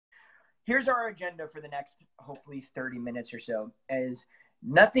here's our agenda for the next, hopefully 30 minutes or so, is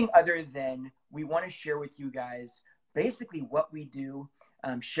nothing other than we want to share with you guys basically what we do,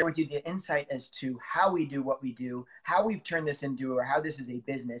 share with you the insight as to how we do what we do, how we've turned this into, or how this is a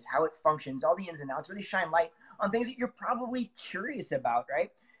business, how it functions, all the ins and outs, really shine light on things that you're probably curious about,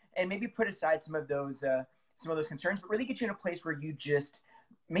 right? And maybe put aside some of those concerns, but really get you in a place where you just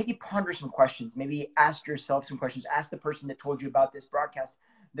maybe ponder some questions, maybe ask yourself some questions, ask the person that told you about this broadcast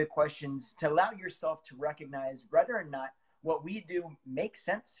the questions to allow yourself to recognize whether or not what we do makes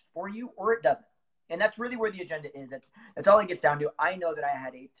sense for you or it doesn't. And that's really where the agenda is. That's all it gets down to. I know that I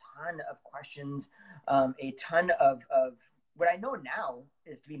had a ton of questions, a ton of what I know now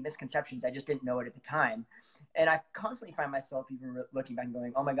is to be misconceptions. I just didn't know it at the time. And I constantly find myself even looking back and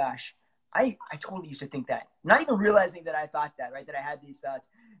going, oh my gosh, I totally used to think that, not even realizing that I thought that, right? That I had these thoughts.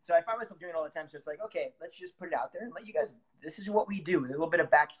 So I find myself doing it all the time. So it's like, okay, let's just put it out there and let you guys, this is what we do. A little bit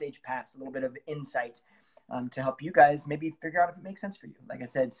of backstage pass, a little bit of insight to help you guys maybe figure out if it makes sense for you. Like I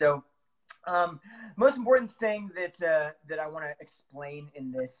said, so most important thing that I want to explain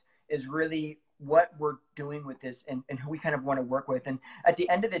in this is really what we're doing with this and who we kind of want to work with. And at the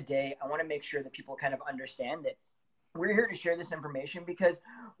end of the day, I want to make sure that people kind of understand that we're here to share this information because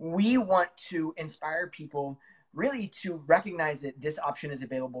we want to inspire people really to recognize that this option is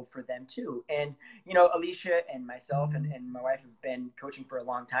available for them too. And, you know, Alicia and myself and my wife have been coaching for a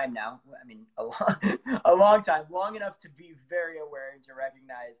long time now. I mean, a long time, long enough to be very aware and to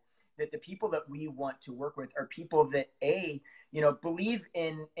recognize that the people that we want to work with are people that believe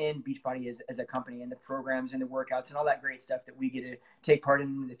in Beachbody as a company and the programs and the workouts and all that great stuff that we get to take part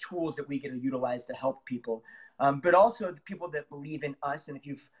in, the tools that we get to utilize to help people. But also the people that believe in us. And if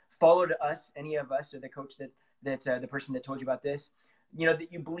you've followed us, any of us, or the coach that the person that told you about this, you know,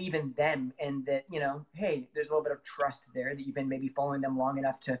 that you believe in them and that, you know, hey, there's a little bit of trust there that you've been maybe following them long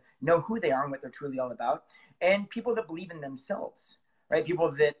enough to know who they are and what they're truly all about. And people that believe in themselves, right?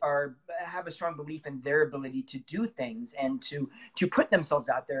 People that have a strong belief in their ability to do things and to put themselves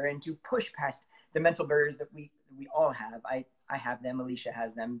out there and to push past the mental barriers that we all have. I have them, Alicia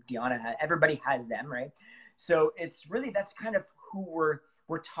has them, Deanna has, everybody has them, right? So it's really, that's kind of who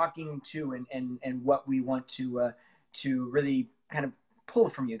we're talking to and what we want to really kind of pull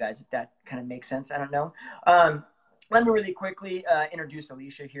from you guys, if that kind of makes sense. I don't know. Let me really quickly introduce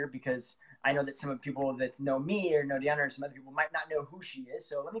Alicia here because I know that some of the people that know me or know Deanna or some other people might not know who she is.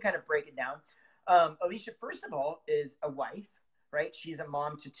 So let me kind of break it down. Alicia, first of all, is a wife, right? She's a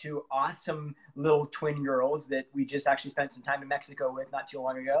mom to two awesome little twin girls that we just actually spent some time in Mexico with not too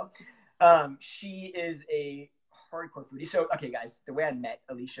long ago. She is a hardcore foodie. So, okay, guys, the way I met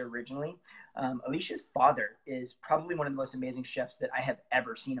Alicia originally, Alicia's father is probably one of the most amazing chefs that I have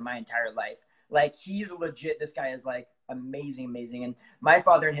ever seen in my entire life. Like, he's legit. This guy is like amazing, amazing. And my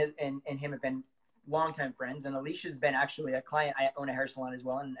father and him have been longtime friends. And Alicia's been actually a client. I own a hair salon as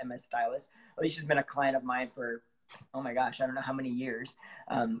well, and I'm a stylist. Alicia's been a client of mine for, oh my gosh, I don't know how many years.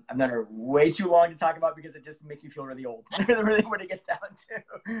 I've known her way too long to talk about because it just makes me feel really old. Really, what it gets down to,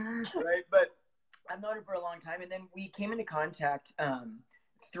 right? But I've known her for a long time, and then we came into contact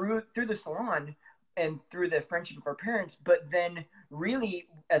through the salon and through the friendship of our parents. But then, really,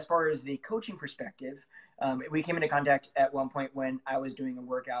 as far as the coaching perspective, we came into contact at one point when I was doing a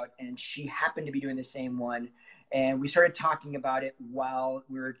workout, and she happened to be doing the same one. And we started talking about it while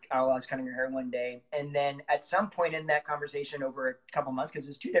I was cutting her hair one day. And then at some point in that conversation over a couple months, because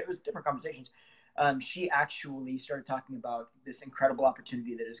it was different conversations, she actually started talking about this incredible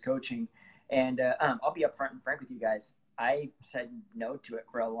opportunity that is coaching. And I'll be upfront and frank with you guys. I said no to it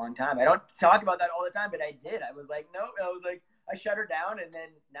for a long time. I don't talk about that all the time, but I did. I was like, no. I was like, I shut her down. And then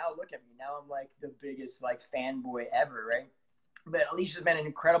now look at me. Now I'm like the biggest like fanboy ever, right? But Alicia's been an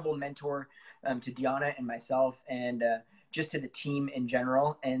incredible mentor to Deanna and myself and just to the team in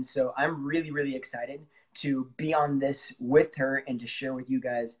general. And so I'm really, really excited to be on this with her and to share with you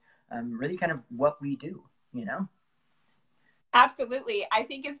guys really kind of what we do, you know? Absolutely. I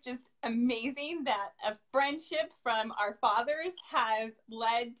think it's just amazing that a friendship from our fathers has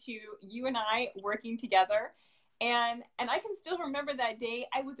led to you and I working together. And I can still remember that day.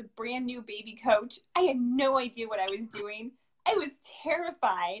 I was a brand new baby coach. I had no idea what I was doing. I was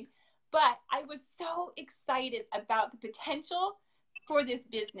terrified, but I was so excited about the potential for this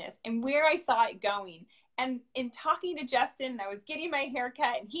business and where I saw it going. And in talking to Justin, I was getting my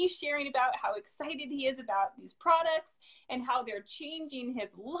haircut and he's sharing about how excited he is about these products and how they're changing his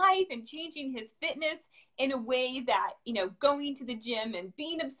life and changing his fitness in a way that, you know, going to the gym and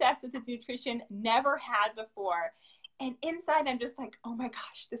being obsessed with his nutrition never had before. And inside, I'm just like, oh my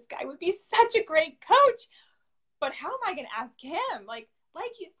gosh, this guy would be such a great coach. But how am I going to ask him? Like,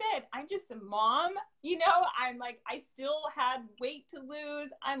 like you said, I'm just a mom, I'm like, I still had weight to lose.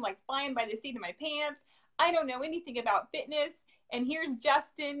 I'm like flying by the seat of my pants. I don't know anything about fitness. And here's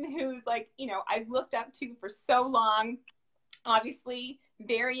Justin, who's like, I've looked up to for so long, obviously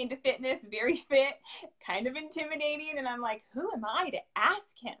very into fitness, very fit, kind of intimidating. And I'm like, who am I to ask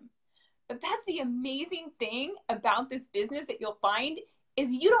him? But that's the amazing thing about this business that you'll find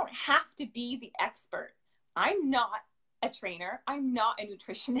is you don't have to be the expert. I'm not a trainer. I'm not a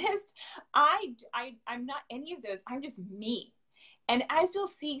nutritionist. I'm not any of those. I'm just me. And as you'll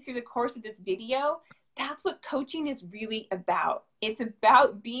see through the course of this video, that's what coaching is really about. It's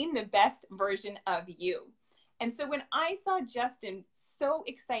about being the best version of you. And so when I saw Justin so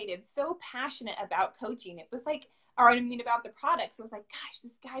excited, so passionate about coaching, it was like, about the products, I was like, gosh,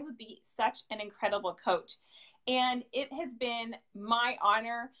 this guy would be such an incredible coach. And it has been my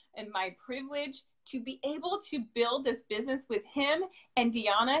honor and my privilege to be able to build this business with him and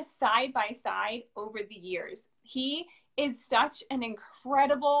Deanna side by side over the years. He is such an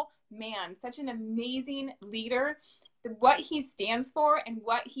incredible man, such an amazing leader. What he stands for and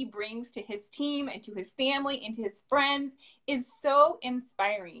what he brings to his team and to his family and to his friends is so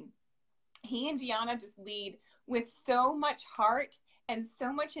inspiring. He and Deanna just lead with so much heart and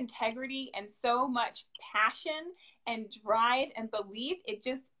so much integrity and so much passion and drive and belief. It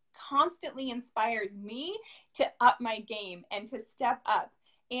just constantly inspires me to up my game and to step up.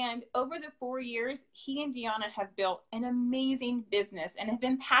 And over the 4 years, he and Deanna have built an amazing business and have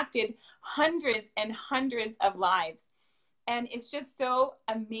impacted hundreds and hundreds of lives. And it's just so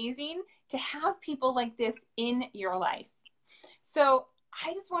amazing to have people like this in your life. So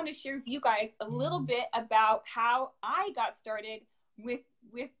I just want to share with you guys a little bit about how I got started with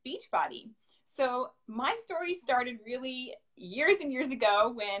Beachbody. So my story started really years and years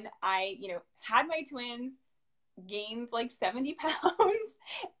ago when I, had my twins, gained like 70 pounds.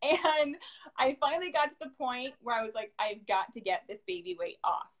 And I finally got to the point where I was like, I've got to get this baby weight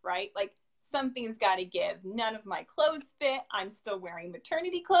off, right? Like something's got to give. None of my clothes fit. I'm still wearing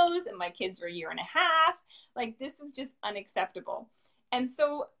maternity clothes and my kids are a year and a half. Like this is just unacceptable. And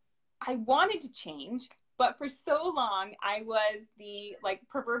so I wanted to change, but for so long I was the like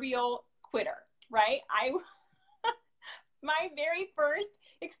proverbial quitter, right? My very first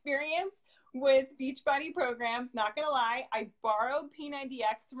experience with Beachbody programs, not gonna lie, I borrowed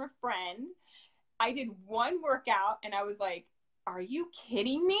P90X from a friend. I did one workout and I was like, are you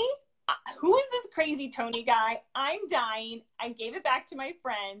kidding me? Who is this crazy Tony guy? I'm dying. I gave it back to my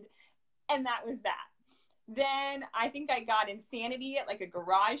friend and that was that. Then I think I got Insanity at like a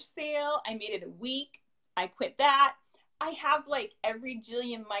garage sale. I made it a week. I quit that. I have like every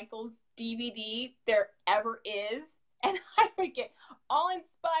Jillian Michaels DVD there ever is. And I would get all inspired,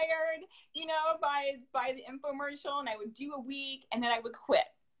 by the infomercial, and I would do a week and then I would quit.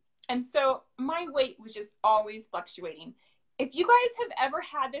 And so my weight was just always fluctuating. If you guys have ever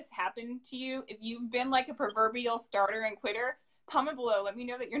had this happen to you, if you've been like a proverbial starter and quitter, comment below. Let me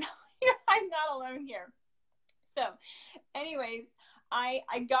know that I'm not alone here. So anyways, I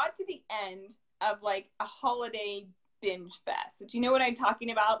got to the end of like a holiday binge fest. Do you know what I'm talking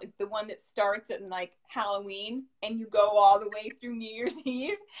about? Like the one that starts at like Halloween and you go all the way through New Year's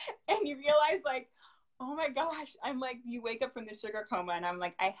Eve and you realize like, oh my gosh, I'm like, you wake up from the sugar coma and I'm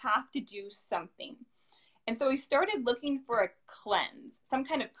like, I have to do something. And so we started looking for a cleanse, some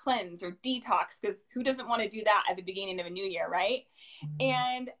kind of cleanse or detox, because who doesn't want to do that at the beginning of a new year, right?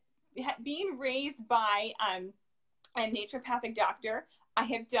 And being raised by a naturopathic doctor, I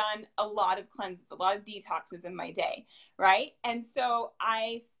have done a lot of cleanses, a lot of detoxes in my day, right? And so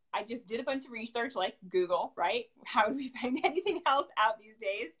I just did a bunch of research, like Google, right? How do we find anything else out these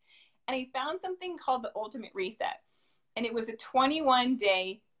days? And I found something called the Ultimate Reset. And it was a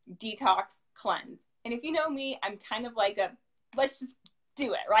 21-day detox cleanse. And if you know me, I'm kind of like let's just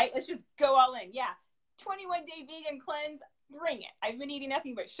do it, right? Let's just go all in. Yeah, 21-day vegan cleanse, bring it. I've been eating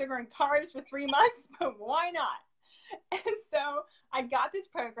nothing but sugar and carbs for 3 months, but why not? And so I got this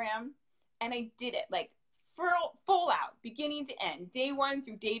program and I did it like full out, beginning to end, day 1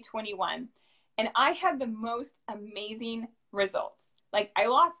 through day 21. And I had the most amazing results. Like I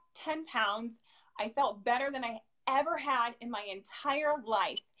lost 10 pounds. I felt better than I ever had in my entire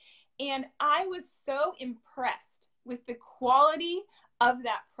life. And I was so impressed with the quality of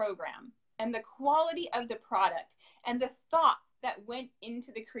that program and the quality of the product and the thought that went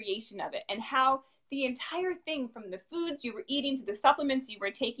into the creation of it and how the entire thing, from the foods you were eating to the supplements you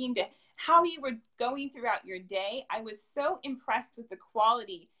were taking to how you were going throughout your day, I was so impressed with the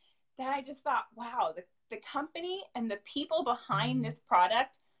quality that I just thought, wow, the company and the people behind this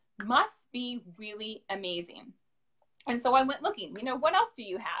product must be really amazing. And so I went looking, what else do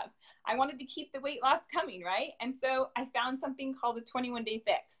you have? I wanted to keep the weight loss coming, right? And so I found something called the 21-day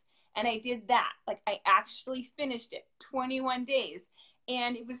fix. And I did that. Like, I actually finished it 21 days.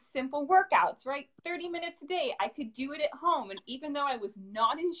 And it was simple workouts, right? 30 minutes a day. I could do it at home. And even though I was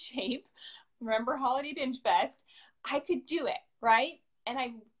not in shape, remember Holiday Binge Fest, I could do it, right? And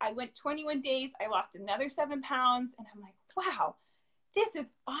I went 21 days. I lost another 7 pounds. And I'm like, wow, this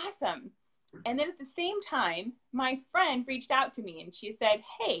is awesome. And then at the same time, my friend reached out to me and she said,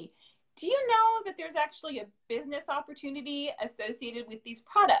 hey, do you know that there's actually a business opportunity associated with these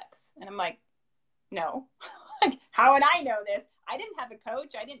products? And I'm like, no. How would I know this? I didn't have a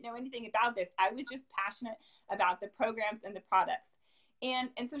coach. I didn't know anything about this. I was just passionate about the programs and the products. And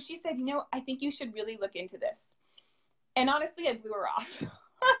so she said, I think you should really look into this. And honestly, I blew her off.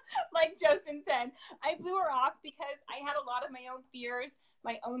 Like Justin said, I blew her off because I had a lot of my own fears,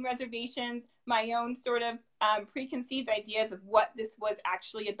 my own reservations, my own sort of preconceived ideas of what this was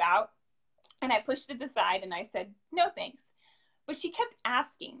actually about. And I pushed it aside and I said, no, thanks. But she kept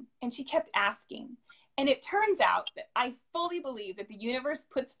asking and she kept asking. And it turns out that I fully believe that the universe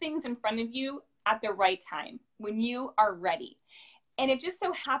puts things in front of you at the right time when you are ready. And it just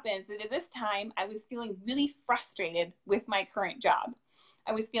so happens that at this time, I was feeling really frustrated with my current job.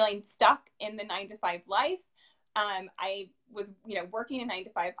 I was feeling stuck in the 9-to-5 life. I was, working a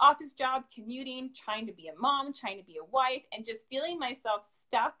 9-to-5 office job, commuting, trying to be a mom, trying to be a wife, and just feeling myself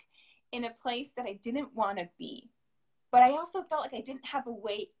stuck in a place that I didn't want to be. But I also felt like I didn't have a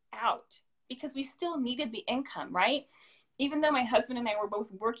way out because we still needed the income, right? Even though my husband and I were both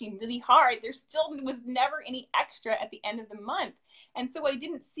working really hard, there still was never any extra at the end of the month. And so I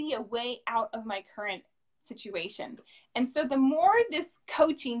didn't see a way out of my current situation. And so the more this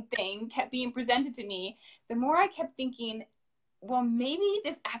coaching thing kept being presented to me, the more I kept thinking, well, maybe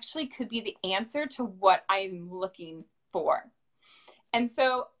this actually could be the answer to what I'm looking for. And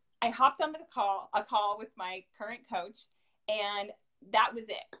so I hopped on a call with my current coach, and that was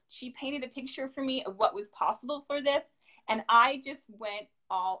it. She painted a picture for me of what was possible for this. And I just went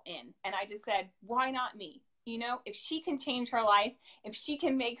all in. And I just said, why not me? If she can change her life, if she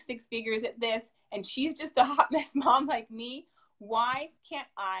can make 6 figures at this, and she's just a hot mess mom like me, why can't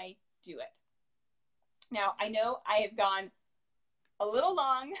I do it? Now, I know I have gone a little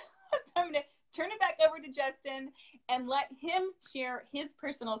long, so I'm going to turn it back over to Justin and let him share his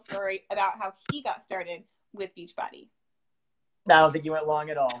personal story about how he got started with Beachbody. I don't think you went long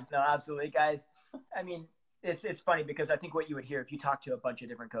at all. No, absolutely, guys. I mean, it's funny because I think what you would hear if you talk to a bunch of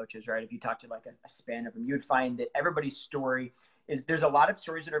different coaches, right? If you talk to like a span of them, you would find that everybody's story is, there's a lot of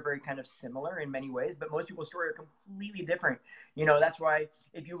stories that are very kind of similar in many ways, but most people's story are completely different. That's why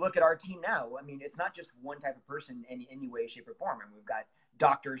if you look at our team now, I mean, it's not just one type of person in any way, shape, or form. I mean, we've got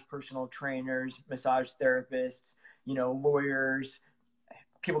doctors, personal trainers, massage therapists, lawyers,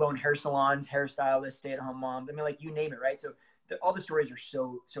 people that own hair salons, hairstylists, stay-at-home moms. I mean, like, you name it, right? So all the stories are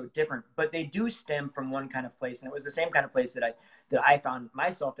so different, but they do stem from one kind of place, and it was the same kind of place that I found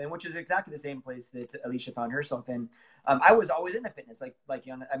myself in, which is exactly the same place that Alicia found herself in. I was always into fitness, like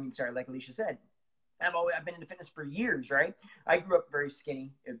Alicia said. I've been into fitness for years, right? I grew up very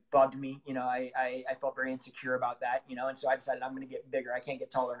skinny. It bugged me, I felt very insecure about that, and so I decided I'm going to get bigger. I can't get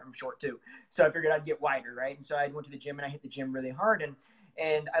taller. I'm short too, so I figured I'd get wider, right? And so I went to the gym and I hit the gym really hard,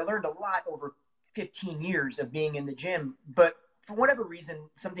 and I learned a lot over 15 years of being in the gym. But for whatever reason,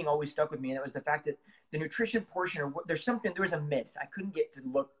 something always stuck with me. And it was the fact that the nutrition portion, or there was a miss. I couldn't get to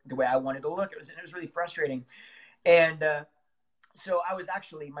look the way I wanted to look. It was really frustrating. And so I was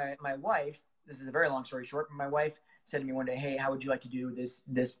actually, my wife, this is a very long story short, but my wife said to me one day, hey, how would you like to do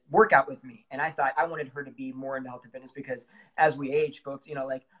this workout with me? And I thought I wanted her to be more into health and fitness because as we age, folks,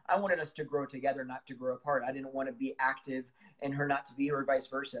 I wanted us to grow together, not to grow apart. I didn't want to be active and her not to be, or vice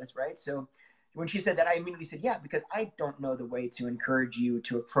versa, right? So when she said that, I immediately said, yeah, because I don't know the way to encourage you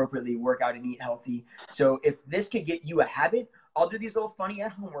to appropriately work out and eat healthy. So if this could get you a habit, I'll do these little funny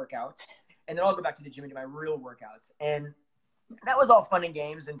at-home workouts, and then I'll go back to the gym and do my real workouts. And that was all fun and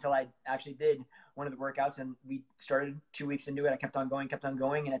games until I actually did one of the workouts, and we started 2 weeks into it. I kept on going.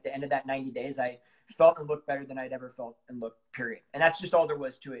 And at the end of that 90 days, I felt and looked better than I'd ever felt and looked, period. And that's just all there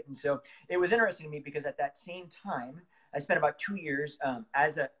was to it. And so it was interesting to me because at that same time, I spent about 2 years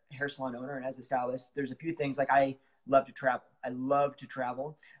as a hair salon owner and as a stylist. There's a few things, like I love to travel. I love to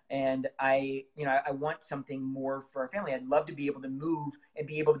travel. And I want something more for our family. I'd love to be able to move and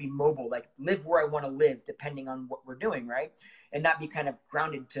be able to be mobile, like live where I want to live depending on what we're doing, right? And not be kind of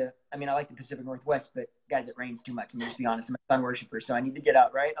grounded to, I like the Pacific Northwest, but guys, it rains too much. Let's be honest, I'm a sun worshiper, so I need to get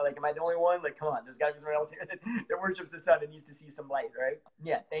out, right? Am I the only one? Come on, there's got to be someone else here that worships the sun and needs to see some light, right?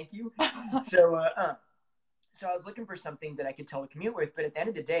 Yeah, thank you. so I was looking for something that I could telecommute with. But at the end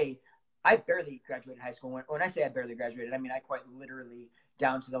of the day, I barely graduated high school. When I say I barely graduated, I mean I quite literally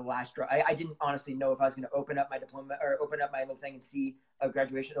down to the last draw. I didn't honestly know if I was going to open up my diploma or open up my little thing and see a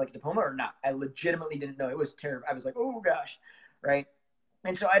graduation like a diploma or not. I legitimately didn't know. It was terrible. I was like, oh gosh, right?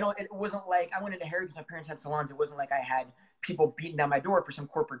 And so it wasn't like I went into hair because my parents had salons. It wasn't like I had people beating down my door for some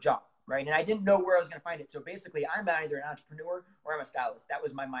corporate job, right? And I didn't know where I was going to find it. So basically, I'm either an entrepreneur or I'm a stylist. That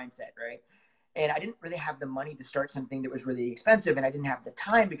was my mindset, right? And I didn't really have the money to start something that was really expensive, and I didn't have the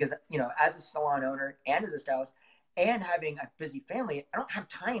time because, as a salon owner and as a stylist and having a busy family, I don't have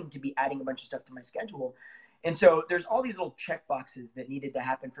time to be adding a bunch of stuff to my schedule. And so there's all these little check boxes that needed to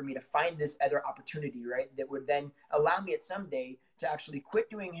happen for me to find this other opportunity, right? That would then allow me at some day to actually quit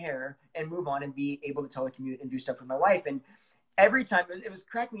doing hair and move on and be able to telecommute and do stuff with my wife. And every time it was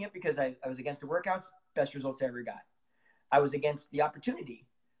cracking me up because I was against the workouts, best results I ever got. I was against the opportunity,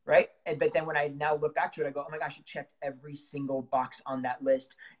 right? But then when I now look back to it, I go, oh my gosh, it checked every single box on that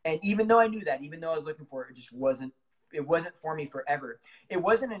list. And even though I knew that, even though I was looking for it, it wasn't for me forever. It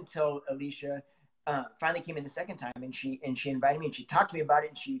wasn't until Alicia finally came in the second time, and she invited me and she talked to me about it,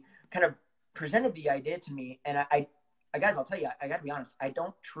 and she kind of presented the idea to me. And I guys, I'll tell you, I gotta be honest, I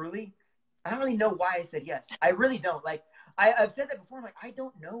don't really know why I said yes. I really don't. Like I've said that before. I'm like, I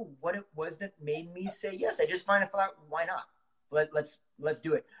don't know what it was that made me say yes. I just finally thought, why not? Let's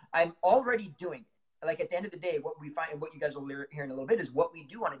do it. I'm already doing it. Like at the end of the day, what we find and what you guys will hear in a little bit is what we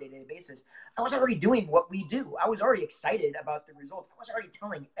do on a day-to-day basis. I was already doing what we do. I was already excited about the results. I was already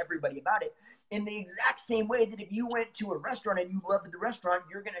telling everybody about it in the exact same way that if you went to a restaurant and you loved the restaurant,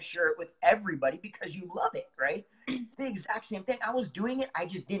 you're going to share it with everybody because you love it, right? The exact same thing. I was doing it. I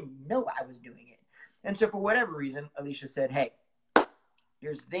just didn't know I was doing it. And so for whatever reason, Alicia said, hey,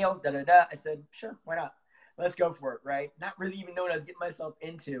 here's the deal, da-da-da. I said, sure, why not? Let's go for it, right? Not really even knowing what I was getting myself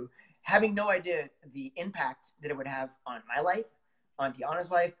into, having no idea the impact that it would have on my life, on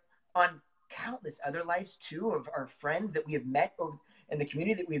Deanna's life, on countless other lives too, of our friends that we have met in the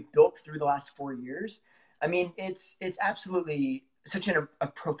community that we've built through the last 4 years. I mean, it's absolutely such a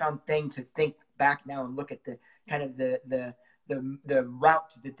profound thing to think back now and look at the kind of the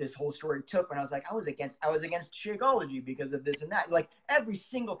route that this whole story took. When I was like, I was against Shakeology because of this and that. Like every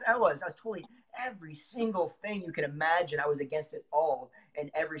single I was totally every single thing you can imagine. I was against it all,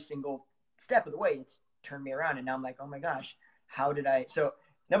 and every single step of the way, it's turned me around. And now I'm like, oh my gosh, how did I? So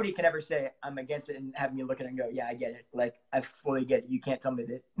nobody can ever say I'm against it and have me look at it and go, yeah, I get it. Like I fully get it. You can't tell me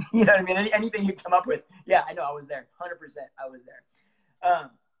that. You know what I mean? Anything you come up with, yeah, I know I was there. 100%, I was there.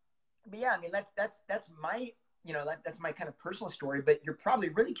 But yeah, I mean that's my that's my kind of personal story. But you're probably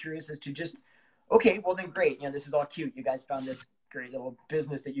really curious as to just, okay, well then great. This is all cute. You guys found this great little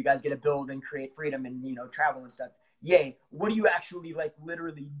business that you guys get to build and create freedom and travel and stuff. Yay! What do you actually like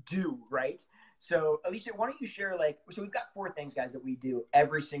literally do, right? So Alicia, why don't you share so we've got 4 things, guys, that we do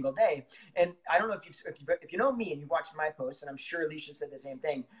every single day. And I don't know if you know me and you've watched my posts, and I'm sure Alicia said the same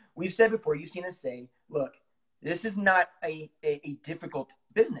thing. We've said before, you've seen us say, look, this is not a difficult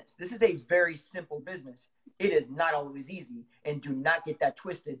business. This is a very simple business. It is not always easy, and do not get that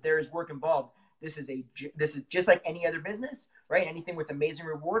twisted. There is work involved. This is just like any other business, right? Anything with amazing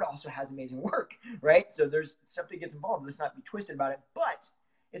reward also has amazing work, right? So there's something gets involved. Let's not be twisted about it, but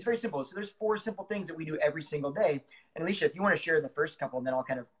it's very simple. So there's 4 simple things that we do every single day. And Alicia, if you want to share the first couple, and then I'll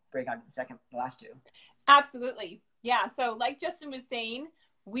kind of break out into the last 2. Absolutely. Yeah. So like Justin was saying,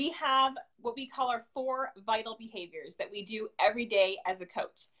 we have what we call our 4 vital behaviors that we do every day as a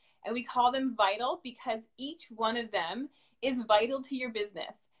coach. And we call them vital because each one of them is vital to your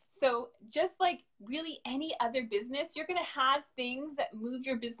business. So just like really any other business, you're going to have things that move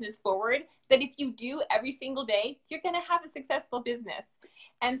your business forward that if you do every single day, you're going to have a successful business.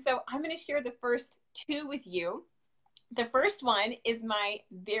 And so I'm going to share the first 2 with you. The first one is my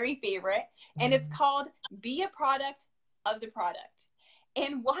very favorite, and it's called Be a Product of the Product.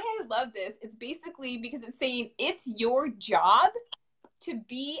 And why I love this, it's basically because it's saying it's your job to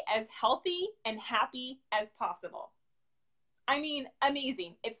be as healthy and happy as possible. I mean,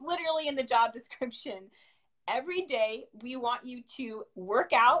 amazing. It's literally in the job description. Every day, we want you to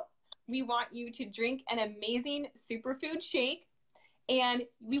work out. We want you to drink an amazing superfood shake. And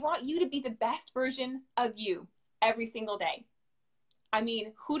we want you to be the best version of you every single day. I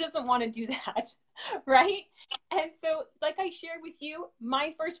mean, who doesn't want to do that, right? And so, like I shared with you,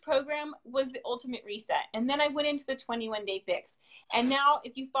 my first program was the Ultimate Reset. And then I went into the 21-day fix. And now,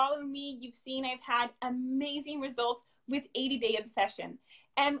 if you follow me, you've seen I've had amazing results with 80-day obsession.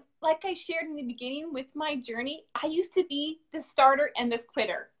 And like I shared in the beginning with my journey, I used to be the starter and this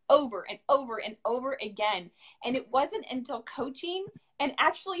quitter over and over and over again. And it wasn't until coaching and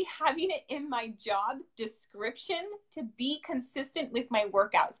actually having it in my job description to be consistent with my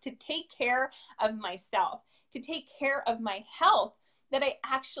workouts, to take care of myself, to take care of my health, that I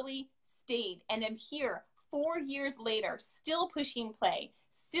actually stayed and am here 4 years later, still pushing play,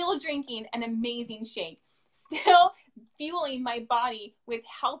 still drinking an amazing shake, still fueling my body with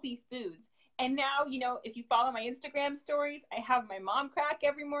healthy foods. And now, you know, if you follow my Instagram stories, I have my mom crack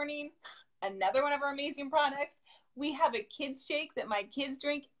every morning, another one of our amazing products. We have a kids shake that my kids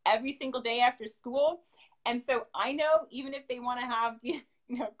drink every single day after school. And so I know even if they want to have, you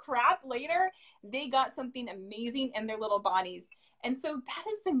know, crap later, they got something amazing in their little bodies. And so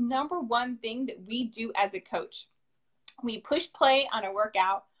that is the number one thing that we do as a coach. We push play on a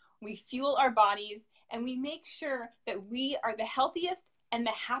workout, we fuel our bodies, and we make sure that we are the healthiest and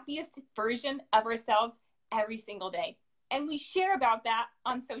the happiest version of ourselves every single day. And we share about that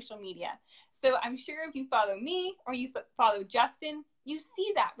on social media. So I'm sure if you follow me or you follow Justin, you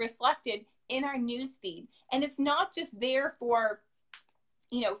see that reflected in our news feed. And it's not just there for,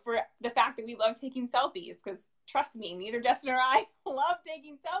 you know, for the fact that we love taking selfies, because trust me, neither Justin or I love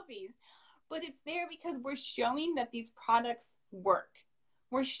taking selfies, but it's there because we're showing that these products work.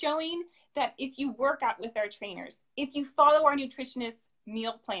 We're showing that if you work out with our trainers, if you follow our nutritionist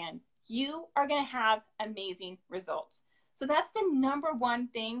meal plan, you are going to have amazing results. So that's the number one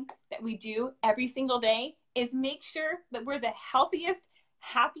thing that we do every single day, is make sure that we're the healthiest,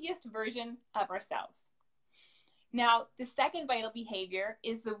 happiest version of ourselves. Now, the second vital behavior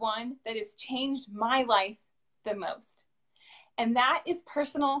is the one that has changed my life the most, and that is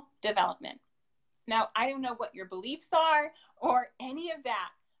personal development. Now, I don't know what your beliefs are or any of that.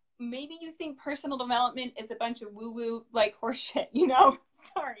 Maybe you think personal development is a bunch of woo-woo like horseshit, you know?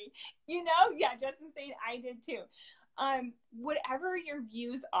 Sorry. You know? Yeah, Justin's saying I did too. Whatever your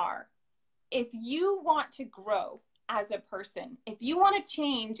views are, if you want to grow as a person, if you want to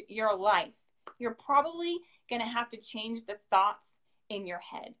change your life, you're probably going to have to change the thoughts in your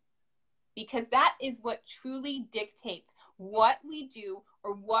head, because that is what truly dictates what we do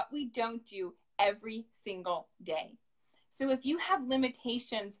or what we don't do every single day. So if you have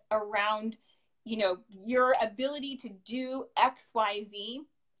limitations around, you know, your ability to do X, Y, Z,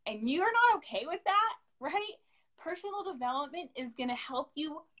 and you're not okay with that, right? Personal development is going to help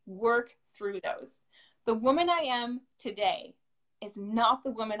you work through those. The woman I am today is not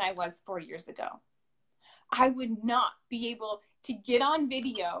the woman I was 4 years ago. I would not be able to get on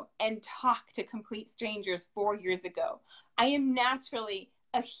video and talk to complete strangers 4 years ago. I am naturally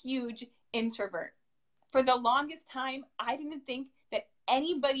a huge introvert. For the longest time, I didn't think that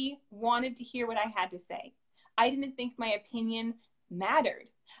anybody wanted to hear what I had to say. I didn't think my opinion mattered.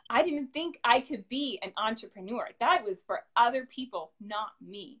 I didn't think I could be an entrepreneur. That was for other people, not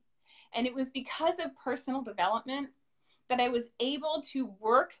me. And it was because of personal development that I was able to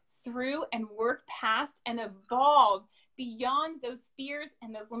work through and work past and evolve beyond those fears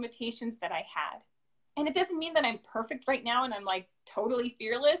and those limitations that I had. And it doesn't mean that I'm perfect right now and I'm like totally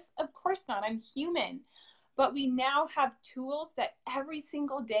fearless. Of course not. I'm human. But we now have tools that every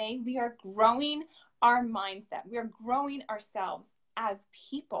single day we are growing our mindset. We are growing ourselves as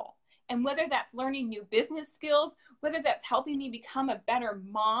people. And whether that's learning new business skills, whether that's helping me become a better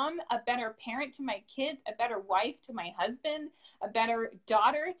mom, a better parent to my kids, a better wife to my husband, a better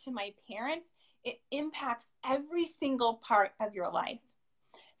daughter to my parents, it impacts every single part of your life.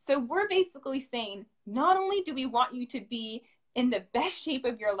 So we're basically saying, not only do we want you to be in the best shape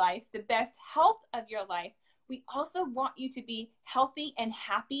of your life, the best health of your life, we also want you to be healthy and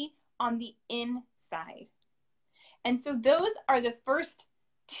happy on the inside. And so those are the first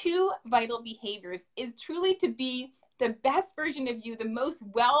two vital behaviors, is truly to be the best version of you, the most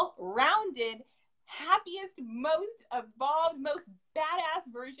well-rounded, happiest, most evolved, most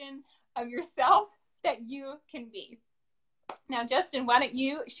badass version of yourself that you can be. Now, Justin, why don't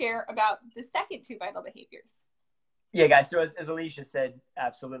you share about the second two vital behaviors? Yeah, guys. So as Alicia said,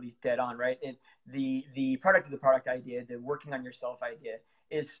 absolutely dead on, right? The product of the product idea, the working on yourself idea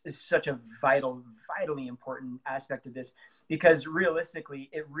is such a vitally important aspect of this, because realistically,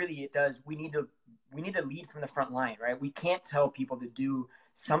 it does. We need to lead from the front line, right? We can't tell people to do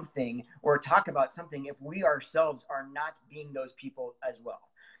something or talk about something if we ourselves are not being those people as well.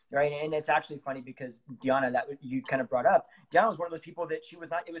 Right. And it's actually funny because Deanna, that you kind of brought up, Deanna was one of those people that she was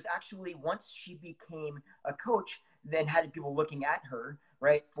not. It was actually once she became a coach, then had people looking at her,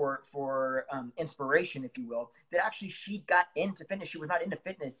 right, for inspiration, if you will, that actually she got into fitness. She was not into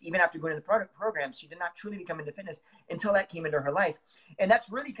fitness. Even after going to the product programs, she did not truly become into fitness until that came into her life. And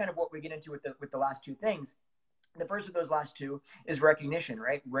that's really kind of what we get into with the last two things. The first of those last two is recognition,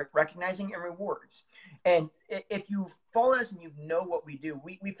 right? Recognizing and rewards. And if you follow us and you know what we do,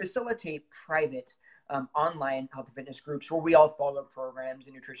 we facilitate private online health and fitness groups where we all follow programs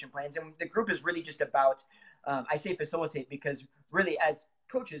and nutrition plans. And the group is really just about, I say facilitate because really as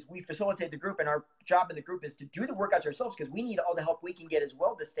coaches, we facilitate the group, and our job in the group is to do the workouts ourselves because we need all the help we can get as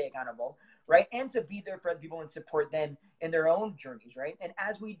well to stay accountable, right? And to be there for other people and support them in their own journeys, right? And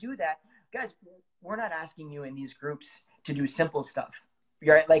as we do that, guys, we're not asking you in these groups to do simple stuff.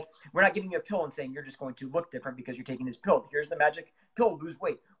 Right? Like, we're not giving you a pill and saying you're just going to look different because you're taking this pill. Here's the magic pill, lose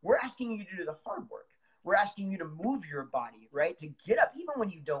weight. We're asking you to do the hard work. We're asking you to move your body, right? To get up even when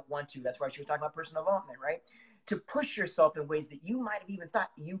you don't want to. That's why she was talking about personal development, right? To push yourself in ways that you might have even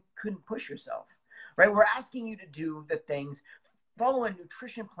thought you couldn't push yourself, right? We're asking you to do the things, follow a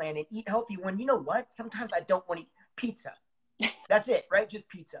nutrition plan and eat healthy when, you know what? Sometimes I don't want to eat pizza. That's it, right? Just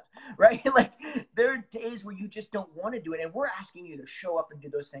pizza, right? Like, there are days where you just don't want to do it. And we're asking you to show up and do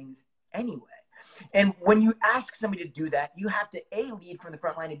those things anyway. And when you ask somebody to do that, you have to lead from the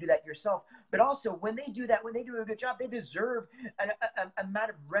front line and do that yourself. But also, when they do that, when they do a good job, they deserve an amount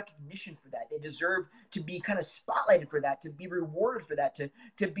of recognition for that. They deserve to be kind of spotlighted for that, to be rewarded for that,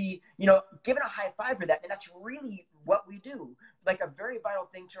 to be, given a high five for that. And that's really what we do. Like, a very vital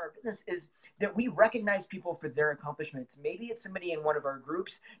thing to our business is that we recognize people for their accomplishments. Maybe it's somebody in one of our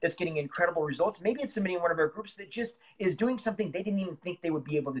groups that's getting incredible results. Maybe it's somebody in one of our groups that just is doing something they didn't even think they would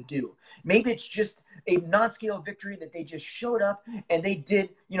be able to do. Maybe it's just a non-scale victory that they just showed up and they did,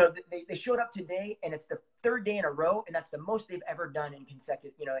 they showed up today, and it's the third day in a row, and that's the most they've ever done in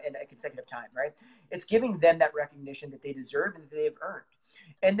a consecutive time, right? It's giving them that recognition that they deserve and that they've earned.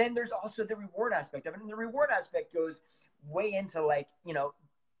 And then there's also the reward aspect of it. And the reward aspect goes way into, like,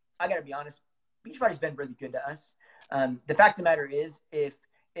 I got to be honest, Beachbody's been really good to us. The fact of the matter is,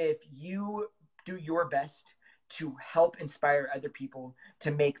 if you do your best to help inspire other people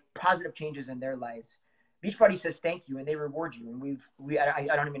to make positive changes in their lives, Beachbody says thank you, and they reward you. And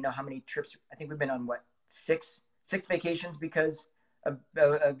I don't even know how many trips. I think we've been on six vacations because of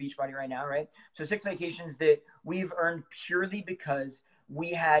Beachbody right now, right? So 6 vacations that we've earned purely because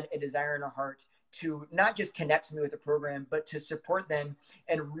we had a desire in our heart to not just connect somebody with the program, but to support them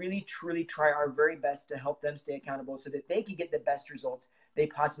and really, truly try our very best to help them stay accountable so that they can get the best results they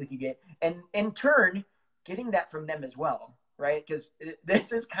possibly can get. And in turn, getting that from them as well, right? Because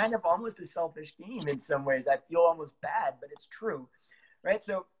this is kind of almost a selfish game in some ways. I feel almost bad, but it's true, right?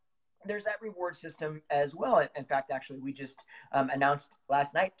 So there's that reward system as well. In fact, actually, we just announced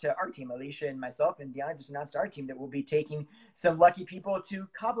last night to our team, Alicia and myself and Deanna just announced to our team that we'll be taking some lucky people to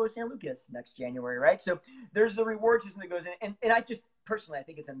Cabo San Lucas next January, right? So there's the reward system that goes in. And I just personally, I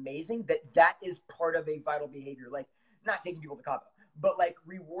think it's amazing that is part of a vital behavior, like not taking people to Cabo, but like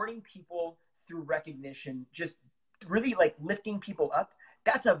rewarding people through recognition, just really like lifting people up.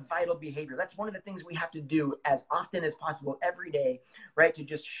 That's a vital behavior. That's one of the things we have to do as often as possible every day, right? To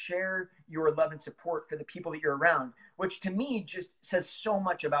just share your love and support for the people that you're around, which to me just says so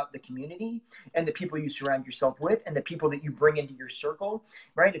much about the community and the people you surround yourself with and the people that you bring into your circle,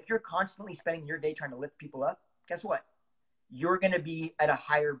 right? If you're constantly spending your day trying to lift people up, guess what? You're going to be at a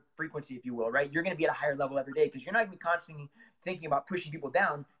higher frequency, if you will, right? You're going to be at a higher level every day because you're not going to be constantly thinking about pushing people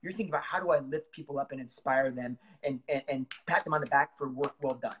down. You're thinking about, how do I lift people up and inspire them and pat them on the back for work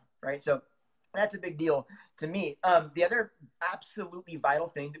well done, right? So that's a big deal to me. The other absolutely vital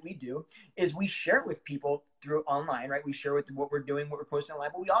thing that we do is we share with people through online, right? We share with them what we're doing, what we're posting online,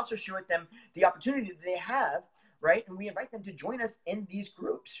 but we also share with them the opportunity that they have, right? And we invite them to join us in these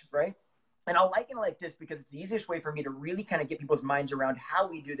groups, right? And I'll liken it like this because it's the easiest way for me to really kind of get people's minds around how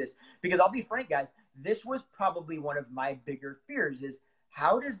we do this. Because I'll be frank, guys, this was probably one of my bigger fears is,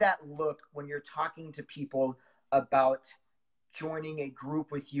 how does that look when you're talking to people about joining a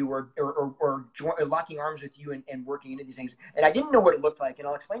group with you or locking arms with you and working into these things? And I didn't know what it looked like. And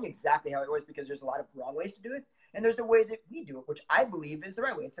I'll explain exactly how it was, because there's a lot of wrong ways to do it. And there's the way that we do it, which I believe is the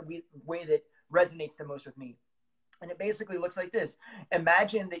right way. It's the way that resonates the most with me. And it basically looks like this.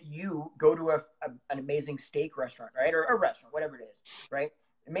 Imagine that you go to an amazing steak restaurant, right? Or a restaurant, whatever it is, right?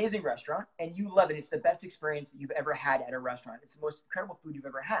 Amazing restaurant, and you love it. It's the best experience that you've ever had at a restaurant. It's the most incredible food you've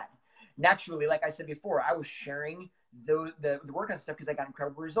ever had. Naturally, like I said before, I was sharing the workout stuff because I got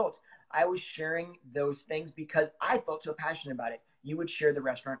incredible results. I was sharing those things because I felt so passionate about it. You would share the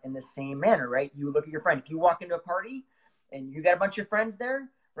restaurant in the same manner, right? You look at your friend. If you walk into a party and you got a bunch of friends there,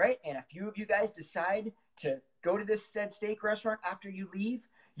 right? And a few of you guys decide to go to this said steak restaurant after you leave,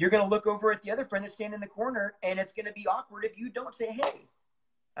 you're going to look over at the other friend that's standing in the corner, and it's going to be awkward if you don't say, hey,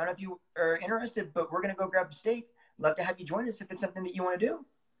 I don't know if you are interested, but we're going to go grab a steak. Love to have you join us if it's something that you want to do,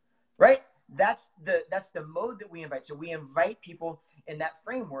 right? that's the mode that we invite. So we invite people in that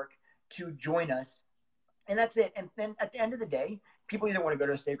framework to join us, and that's it. And then at the end of the day, people either want to go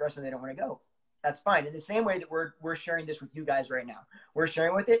to a steak restaurant or they don't want to go. That's fine. In the same way that we're sharing this with you guys right now, we're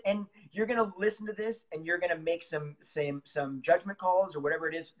sharing with it, and you're gonna listen to this, and you're gonna make some judgment calls or whatever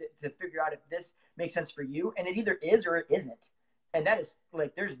it is to figure out if this makes sense for you, and it either is or it isn't. And that is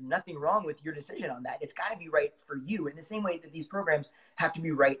like, there's nothing wrong with your decision on that. It's got to be right for you. In the same way that these programs have to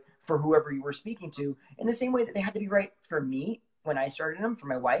be right for whoever you were speaking to, in the same way that they had to be right for me when I started them, for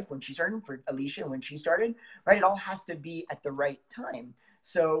my wife when she started them, for Alicia when she started, right? It all has to be at the right time.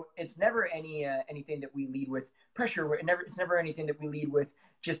 So it's never anything that we lead with pressure. It's never anything that we lead with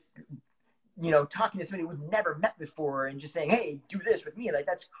just, talking to somebody we've never met before and just saying, hey, do this with me. Like,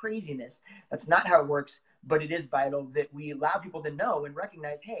 that's craziness. That's not how it works. But it is vital that we allow people to know and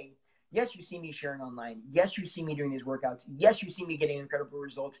recognize, hey, yes, you see me sharing online. Yes, you see me doing these workouts. Yes, you see me getting incredible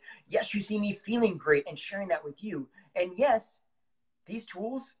results. Yes, you see me feeling great and sharing that with you. And yes, these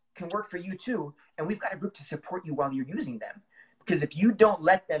tools can work for you too. And we've got a group to support you while you're using them. Because if you don't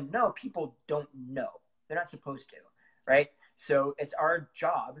let them know, people don't know. They're not supposed to, right? So it's our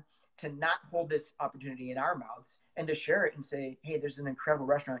job to not hold this opportunity in our mouths and to share it and say, hey, there's an incredible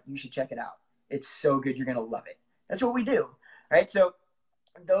restaurant. You should check it out. It's so good. You're going to love it. That's what we do, right? So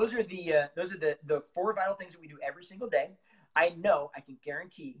those are the four vital things that we do every single day. I can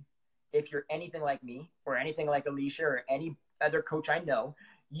guarantee, if you're anything like me or anything like Alicia or any other coach I know,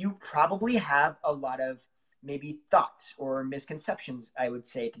 you probably have a lot of maybe thoughts or misconceptions, I would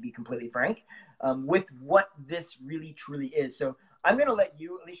say, to be completely frank, with what this really truly is. So I'm going to let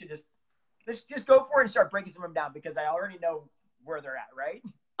you, Alicia, just go for it and start breaking some of them down, because I already know where they're at, right?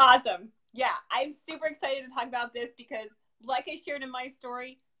 Awesome. Yeah, I'm super excited to talk about this because, like I shared in my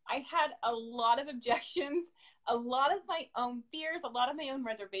story, I had a lot of objections, a lot of my own fears, a lot of my own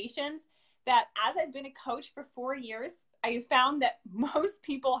reservations that, as I've been a coach for 4 years, I found that most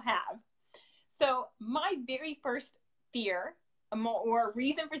people have. So my very first fear or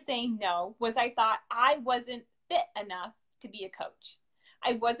reason for saying no was I thought I wasn't fit enough to be a coach.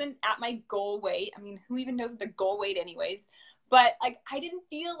 I wasn't at my goal weight. I mean, who even knows the goal weight anyways? But like, I didn't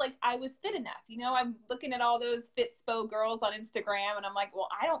feel like I was fit enough. I'm looking at all those Fitspo girls on Instagram and I'm like, well,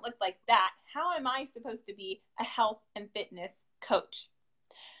 I don't look like that. How am I supposed to be a health and fitness coach?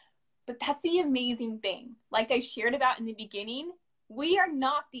 But that's the amazing thing. Like I shared about in the beginning, we are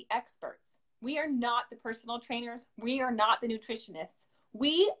not the experts. We are not the personal trainers. We are not the nutritionists.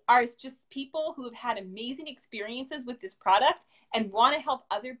 We are just people who have had amazing experiences with this product and want to help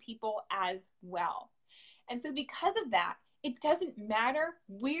other people as well. And so because of that, it doesn't matter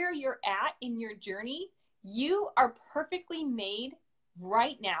where you're at in your journey. You are perfectly made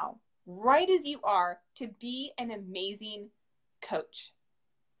right now, right as you are, to be an amazing coach.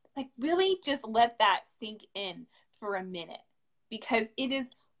 Like, really just let that sink in for a minute, because it is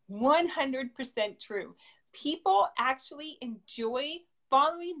 100% true. People actually enjoy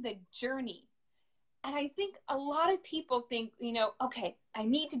following the journey. And I think a lot of people think, okay, I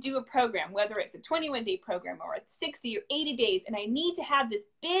need to do a program, whether it's a 21-day program or a 60 or 80 days, and I need to have this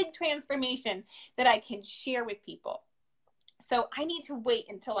big transformation that I can share with people. So I need to wait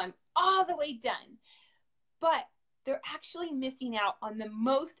until I'm all the way done. But they're actually missing out on the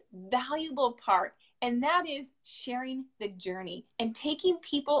most valuable part, and that is sharing the journey and taking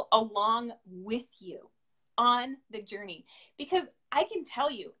people along with you on the journey. Because I can tell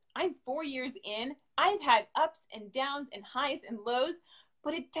you, I'm 4 years in, I've had ups and downs and highs and lows,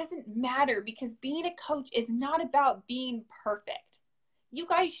 but it doesn't matter, because being a coach is not about being perfect. You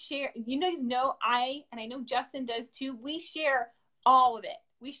guys share, you guys know and I know Justin does too, we share all of it.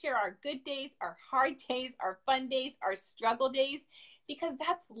 We share our good days, our hard days, our fun days, our struggle days, because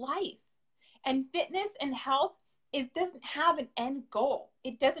that's life. And fitness and health doesn't have an end goal.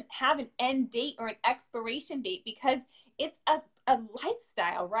 It doesn't have an end date or an expiration date, because it's a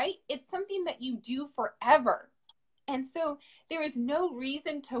lifestyle, right? It's something that you do forever. And so there is no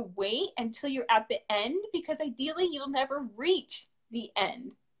reason to wait until you're at the end, because ideally you'll never reach the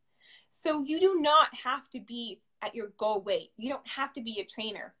end. So you do not have to be at your goal weight. You don't have to be a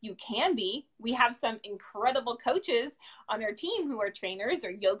trainer. You can be. We have some incredible coaches on our team who are trainers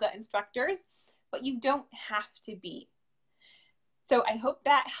or yoga instructors, but you don't have to be. So I hope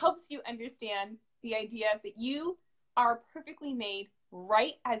that helps you understand the idea that you are perfectly made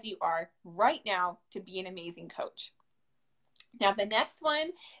right as you are right now to be an amazing coach. Now, the next one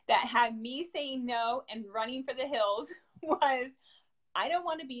that had me saying no and running for the hills was, I don't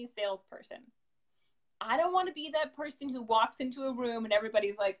want to be a salesperson. I don't want to be that person who walks into a room and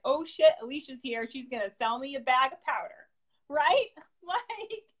everybody's like, oh shit, Alicia's here. She's going to sell me a bag of powder, right?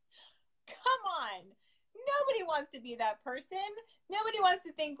 Like, Nobody wants to be that person. Nobody wants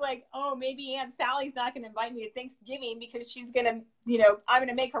to think like, oh, maybe Aunt Sally's not going to invite me to Thanksgiving because she's going to, I'm going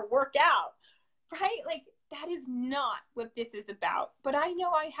to make her work out, right? Like, that is not what this is about. But I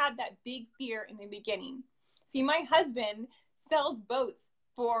know I had that big fear in the beginning. See, my husband sells boats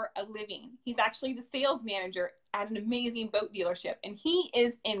for a living. He's actually the sales manager at an amazing boat dealership, and he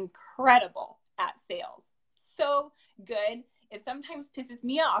is incredible at sales. So good. It sometimes pisses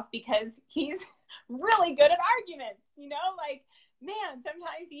me off because he's really good at arguments, like, man,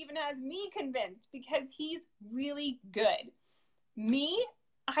 sometimes he even has me convinced because he's really good. Me,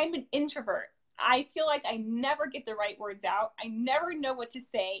 I'm an introvert. I feel like I never get the right words out. I never know what to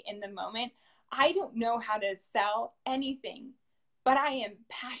say in the moment. I don't know how to sell anything, but I am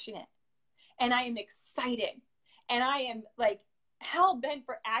passionate and I am excited and I am like hell bent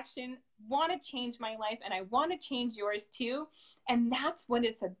for action, want to change my life, and I want to change yours too. And that's what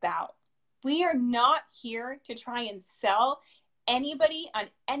it's about. We are not here to try and sell anybody on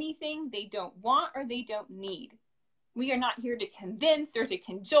anything they don't want or they don't need. We are not here to convince or to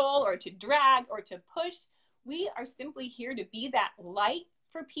cajole or to drag or to push. We are simply here to be that light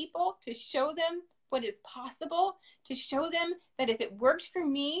for people, to show them what is possible, to show them that if it works for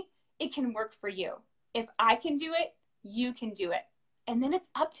me, it can work for you. If I can do it, you can do it. And then it's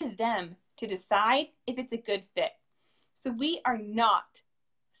up to them to decide if it's a good fit. So we are not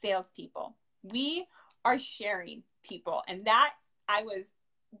salespeople. We are sharing people. And that I was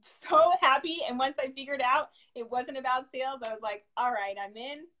so happy. And once I figured out it wasn't about sales, I was like, all right, I'm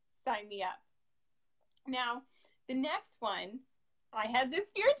in, sign me up. Now, the next one, I had this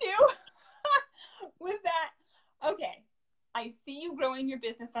fear too, was that, okay, I see you growing your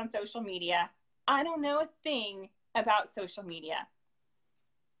business on social media. I don't know a thing about social media.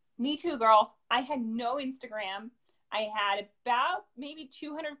 Me too, girl. I had no Instagram. I had about maybe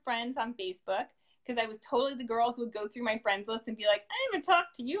 200 friends on Facebook because I was totally the girl who would go through my friends list and be like, I haven't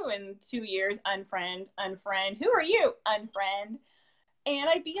talked to you in 2 years. Unfriend, unfriend. Who are you? Unfriend. And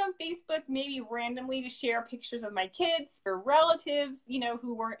I'd be on Facebook maybe randomly to share pictures of my kids for relatives,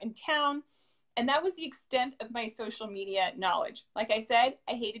 who weren't in town. And that was the extent of my social media knowledge. Like I said,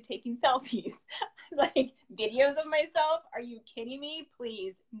 I hated taking selfies. Like videos of myself. Are you kidding me?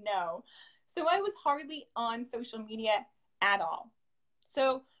 Please, no. So I was hardly on social media at all.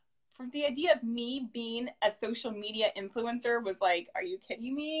 So for the idea of me being a social media influencer was like, are you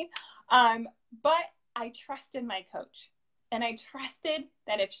kidding me? But I trusted my coach. And I trusted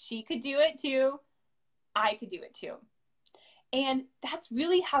that if she could do it too, I could do it too. And that's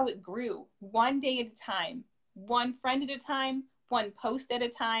really how it grew, one day at a time, one friend at a time, one post at a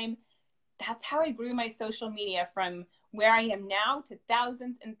time. That's how I grew my social media from where I am now to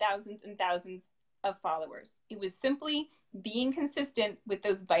thousands and thousands and thousands of followers. It was simply being consistent with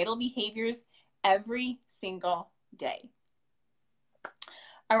those vital behaviors every single day.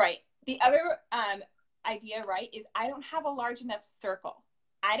 All right. The other idea, right, is I don't have a large enough circle.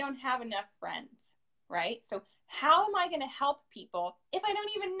 I don't have enough friends, right? So how am I going to help people if I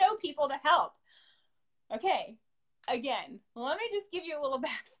don't even know people to help? Okay, again, let me just give you a little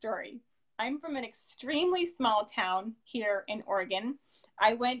backstory. I'm from an extremely small town here in Oregon.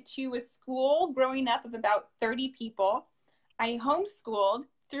 I went to a school growing up of about 30 people. I homeschooled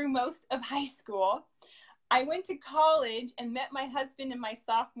through most of high school. I went to college and met my husband in my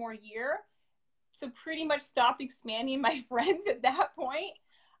sophomore year. So pretty much stopped expanding my friends at that point.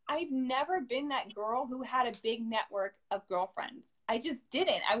 I've never been that girl who had a big network of girlfriends. I just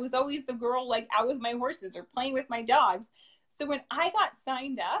didn't. I was always the girl like out with my horses or playing with my dogs. So when I got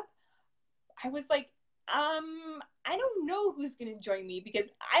signed up, I was like, I don't know who's going to join me because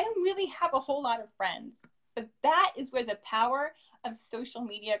I don't really have a whole lot of friends. But that is where the power of social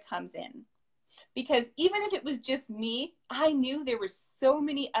media comes in. Because even if it was just me, I knew there were so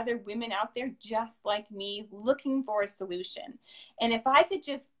many other women out there just like me looking for a solution. And if I could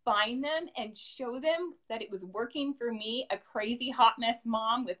just find them and show them that it was working for me, a crazy hot mess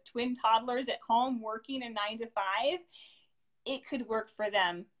mom with twin toddlers at home working a 9 to 5, it could work for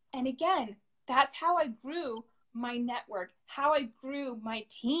them. And again, that's how I grew my network, how I grew my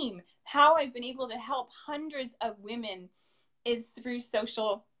team, how I've been able to help hundreds of women is through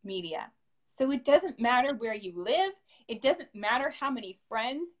social media. So it doesn't matter where you live. It doesn't matter how many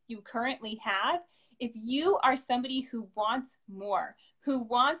friends you currently have. If you are somebody who wants more, who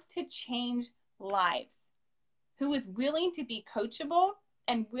wants to change lives, who is willing to be coachable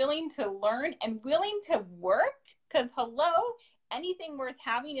and willing to learn and willing to work, because hello, anything worth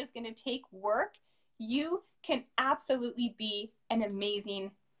having is going to take work, you can absolutely be an amazing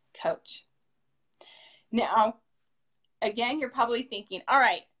coach. Now, again, you're probably thinking, all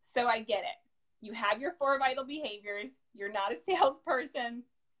right, so I get it. You have your 4 vital behaviors. You're not a salesperson.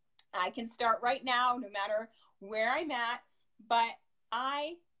 I can start right now, no matter where I'm at, but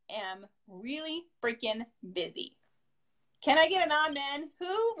I am really freaking busy. Can I get an amen?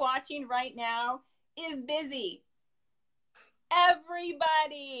 Who watching right now is busy?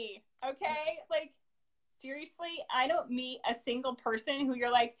 Everybody. Okay? Like, seriously, I don't meet a single person who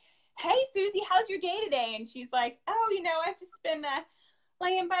you're like, hey, Susie, how's your day today? And she's like, oh, I've just been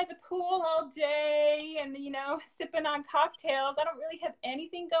laying by the pool all day and, sipping on cocktails. I don't really have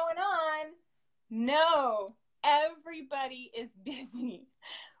anything going on. No, everybody is busy.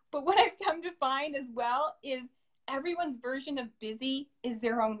 But what I've come to find as well is everyone's version of busy is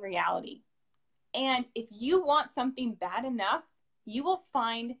their own reality. And if you want something bad enough, you will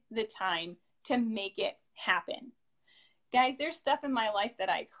find the time to make it happen. Guys, there's stuff in my life that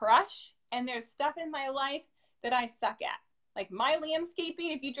I crush, and there's stuff in my life that I suck at. Like my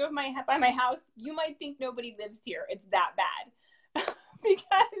landscaping, if you drove by my house, you might think nobody lives here. It's that bad.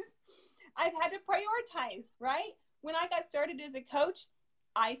 Because I've had to prioritize, right? When I got started as a coach,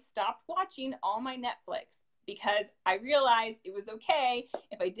 I stopped watching all my Netflix because I realized it was okay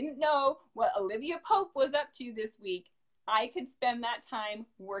if I didn't know what Olivia Pope was up to this week, I could spend that time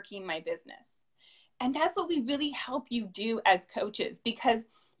working my business. And that's what we really help you do as coaches, because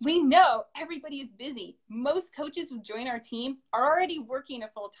we know everybody is busy. Most coaches who join our team are already working a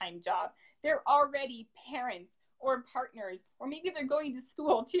full-time job. They're already parents or partners, or maybe they're going to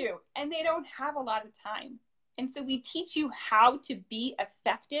school too, and they don't have a lot of time. And so we teach you how to be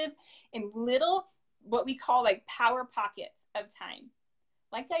effective in little, what we call like power pockets of time.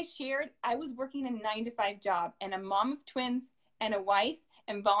 Like I shared, I was working a 9-to-5 job and a mom of twins and a wife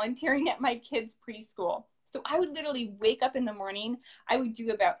and volunteering at my kids' preschool. So I would literally wake up in the morning. I would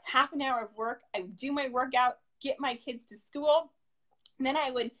do about half an hour of work. I would do my workout, get my kids to school. And then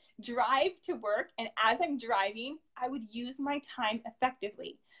I would drive to work. And as I'm driving, I would use my time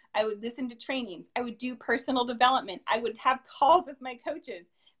effectively. I would listen to trainings. I would do personal development. I would have calls with my coaches.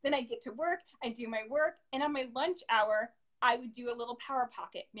 Then I get to work, I do my work. And on my lunch hour, I would do a little power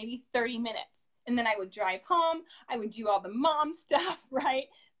pocket, maybe 30 minutes. And then I would drive home. I would do all the mom stuff, right?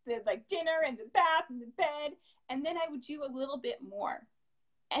 The like dinner and the bath and the bed. And then I would do a little bit more.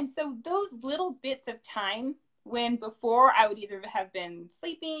 And so those little bits of time, when before I would either have been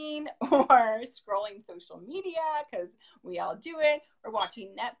sleeping or scrolling social media, because we all do it, or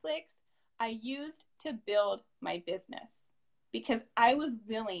watching Netflix, I used to build my business because I was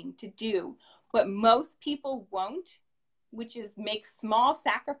willing to do what most people won't, which is make small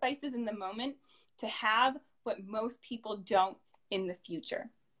sacrifices in the moment to have what most people don't in the future.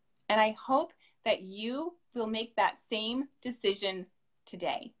 And I hope that you will make that same decision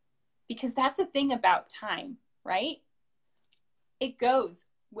today, because that's the thing about time, right? It goes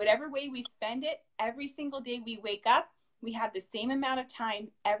whatever way we spend it. Every single day we wake up, we have the same amount of time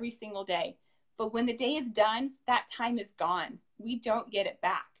every single day. But when the day is done, that time is gone. We don't get it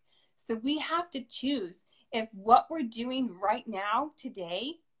back. So we have to choose if what we're doing right now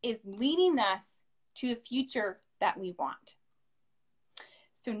today is leading us to the future that we want.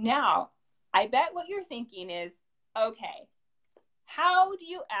 So now, I bet what you're thinking is, okay, how do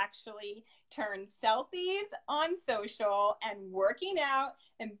you actually turn selfies on social and working out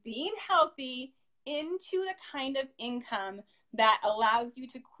and being healthy into the kind of income that allows you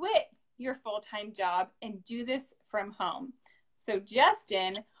to quit your full-time job and do this from home? So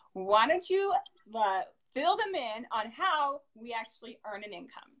Justin, why don't you fill them in on how we actually earn an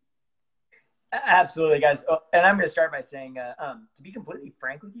income? Absolutely, guys. Oh, and I'm going to start by saying, to be completely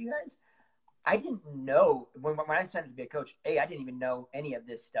frank with you guys, I didn't know when I decided to be a coach, I didn't even know any of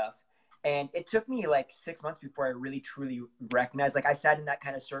this stuff. And it took me like 6 months before I really, truly recognized, like I sat in that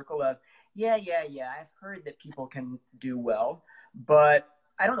kind of circle of, yeah. I've heard that people can do well, but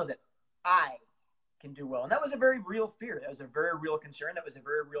I don't know that I can do well. And that was a very real fear. That was a very real concern. That was a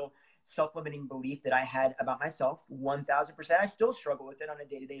very real self-limiting belief that I had about myself. 1000%. I still struggle with it on a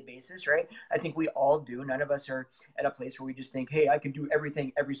day-to-day basis, right? I think we all do. None of us are at a place where we just think, hey, I can do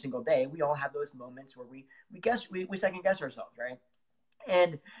everything every single day. We all have those moments where we second guess ourselves, right?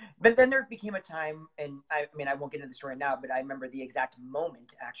 But then there became a time, and I mean, I won't get into the story now, but I remember the exact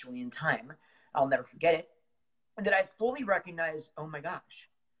moment actually in time. I'll never forget it. And that I fully recognized, oh my gosh,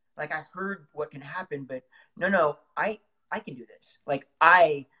 like I heard what can happen, but no, I can do this. Like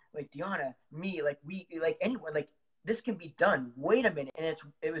Deanna, me, like we, like anyone, like this can be done. Wait a minute. And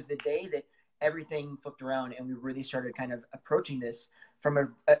it was the day that everything flipped around and we really started kind of approaching this from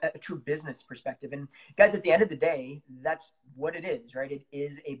a true business perspective. And guys, at the end of the day, that's what it is, right? It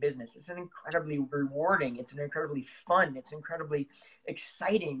is a business. It's an incredibly rewarding, it's an incredibly fun, it's incredibly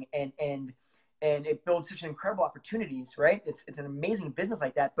exciting and and it builds such incredible opportunities, right? It's an amazing business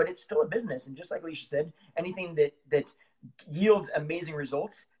like that, but it's still a business. And just like Alicia said, anything that yields amazing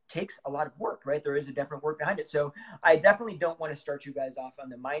results takes a lot of work, right? There is a definite work behind it. So I definitely don't want to start you guys off on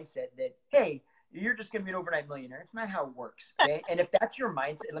the mindset that, hey, you're just going to be an overnight millionaire. It's not how it works. Okay. And if that's your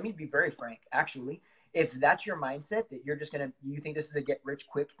mindset, let me be very frank, actually, if that's your mindset that you're just going to, you think this is a get rich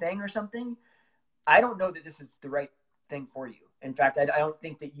quick thing or something, I don't know that this is the right thing for you. In fact, I don't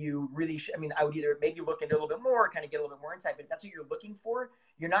think that you really should. I mean, I would either maybe look into a little bit more, kind of get a little bit more insight, but if that's what you're looking for,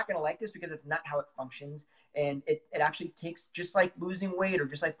 you're not going to like this because it's not how it functions. And it actually takes, just like losing weight or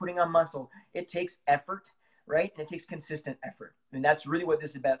just like putting on muscle, it takes effort, right? And it takes consistent effort. And that's really what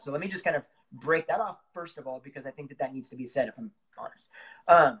this is about. So let me just kind of break that off first of all, because I think that that needs to be said, if I'm honest.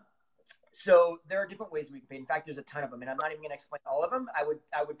 So there are different ways we can pay. In fact, there's a ton of them, and I'm not even going to explain all of them.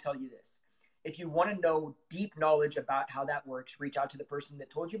 I would tell you this. If you want to know deep knowledge about how that works, reach out to the person that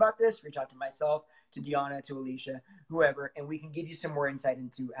told you about this, reach out to myself, to Deanna, to Alicia, whoever, and we can give you some more insight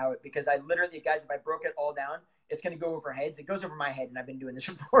into how it, because I literally, guys, if I broke it all down, it's going to go over heads. It goes over my head, and I've been doing this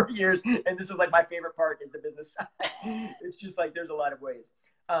for 4 years, and this is like my favorite part is the business side. It's just like there's a lot of ways.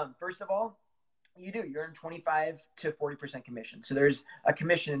 First of all, you earn 25 to 40% commission. So there's a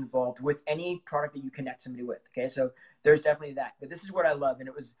commission involved with any product that you connect somebody with. Okay. So there's definitely that, but this is what I love. And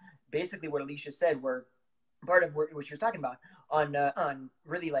it was basically what Alicia said, where part of what she was talking about on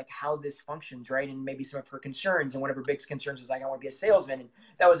really like how this functions, right? And maybe some of her concerns, and one of her big concerns was like, I want to be a salesman. And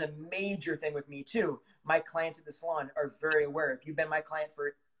that was a major thing with me too. My clients at the salon are very aware. If you've been my client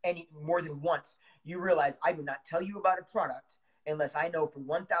for any more than once, you realize I do not tell you about a product unless I know for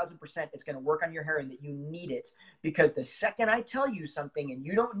 1000% it's going to work on your hair and that you need it. Because the second I tell you something and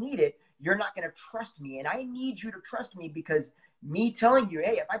you don't need it, you're not going to trust me. And I need you to trust me, because me telling you,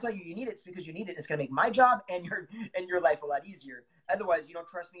 hey, if I tell you you need it, it's because you need it. It's going to make my job and your life a lot easier. Otherwise, you don't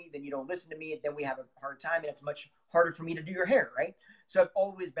trust me, then you don't listen to me, and then we have a hard time, and it's much harder for me to do your hair, right? So I've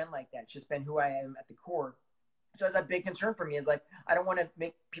always been like that. It's just been who I am at the core. So that's a big concern for me, is like, I don't want to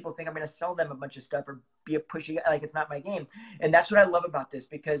make people think I'm going to sell them a bunch of stuff or be a pushy, like it's not my game. And that's what I love about this,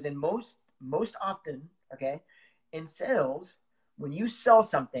 because in most often, okay, in sales, when you sell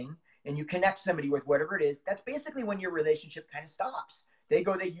something and you connect somebody with whatever it is, that's basically when your relationship kind of stops. They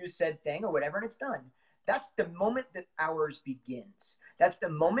use said thing or whatever, and it's done. That's the moment that ours begins. That's the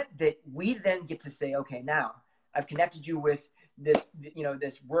moment that we then get to say, okay, now I've connected you with this,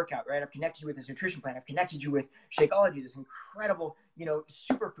 this workout, right? I've connected you with this nutrition plan. I've connected you with Shakeology, this incredible,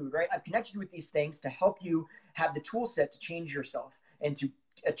 superfood, right? I've connected you with these things to help you have the tool set to change yourself and to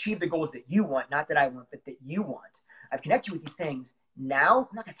achieve the goals that you want, not that I want, but that you want. I've connected you with these things. Now,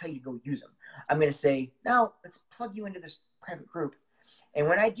 I'm not going to tell you to go use them. I'm going to say, now let's plug you into this private group. And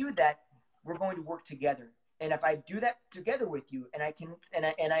when I do that, we're going to work together. And if I do that together with you, and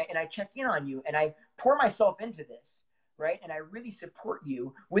I check in on you, and I pour myself into this, right? And I really support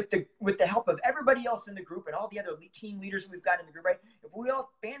you with the help of everybody else in the group and all the other team leaders we've got in the group, right? If we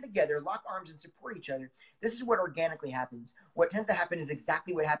all band together, lock arms, and support each other, this is what organically happens. What tends to happen is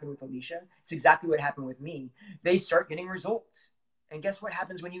exactly what happened with Alicia. It's exactly what happened with me. They start getting results. And guess what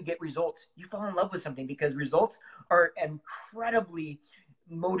happens when you get results? You fall in love with something, because results are incredibly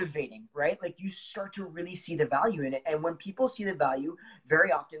motivating, right? Like you start to really see the value in it. And when people see the value, very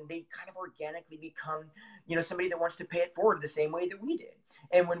often they kind of organically become, somebody that wants to pay it forward the same way that we did.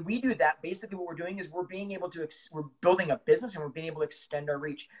 And when we do that, basically what we're doing is we're building a business, and we're being able to extend our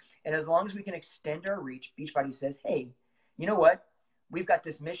reach. And as long as we can extend our reach, Beachbody says, hey, you know what? We've got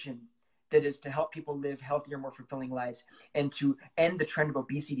this mission that is to help people live healthier, more fulfilling lives, and to end the trend of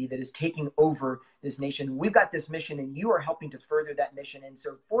obesity that is taking over this nation. We've got this mission, and you are helping to further that mission. And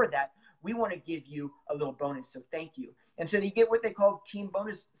so for that, we want to give you a little bonus. So thank you. And so you get what they call team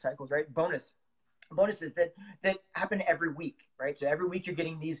bonus cycles, right? Bonuses that happen every week, right? So every week you're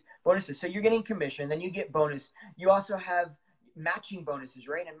getting these bonuses. So you're getting commission, then you get bonus. You also have matching bonuses,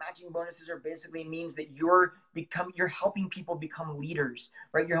 right? And matching bonuses are basically means that you're helping people become leaders,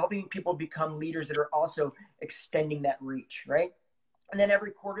 right? You're helping people become leaders that are also extending that reach, right? And then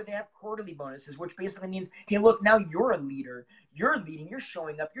every quarter they have quarterly bonuses, which basically means, hey, look, now you're a leader. You're leading. You're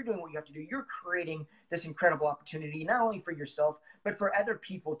showing up. You're doing what you have to do. You're creating this incredible opportunity, not only for yourself, but for other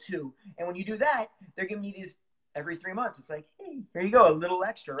people too. And when you do that, they're giving you these every 3 months. It's like, hey, here you go, a little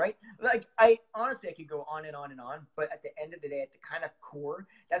extra, right? Like I could go on and on and on, but at the end of the day, at the kind of core,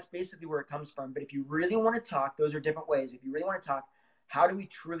 that's basically where it comes from. But if you really want to talk, those are different ways. If you really want to talk, how do we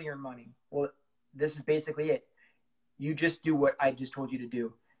truly earn money? Well, this is basically it. You just do what I just told you to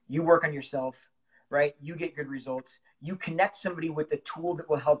do. You work on yourself, right? You get good results. You connect somebody with a tool that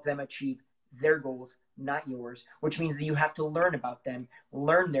will help them achieve their goals, not yours, which means that you have to learn about them,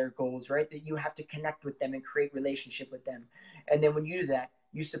 learn their goals, right? That you have to connect with them and create relationship with them. And then when you do that,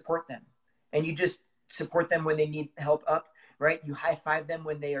 you support them, and you just support them when they need help up, right? You high five them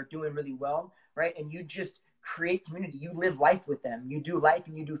when they are doing really well, right? And you just create community. You live life with them. You do life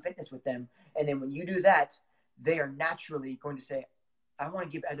and you do fitness with them. And then when you do that, they are naturally going to say, I want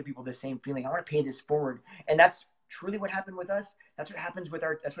to give other people the same feeling. I want to pay this forward. And that's truly what happened with us. That's what happened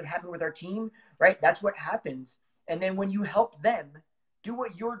with our team, right? That's what happens. And then when you help them do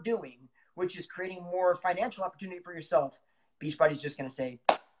what you're doing, which is creating more financial opportunity for yourself, Beachbody's just going to say,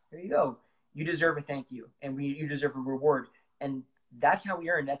 there you go. You deserve a thank you, and you deserve a reward. And that's how we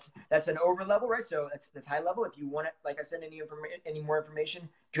earn. That's an over level, right? So that's high level. If you want it, like I said, any more information,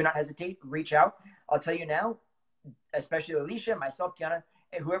 do not hesitate. Reach out. I'll tell you now, especially Alicia, myself, Tiana,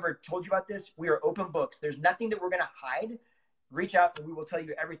 and whoever told you about this, we are open books. There's nothing that we're going to hide. Reach out and we will tell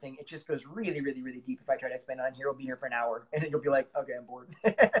you everything. It just goes really, really, really deep. If I try to explain it on here, we'll be here for an hour and you'll be like, okay, I'm bored.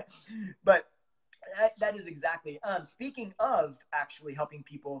 But that is exactly. Speaking of actually helping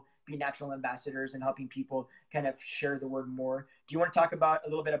people be natural ambassadors and helping people kind of share the word more, do you want to talk about a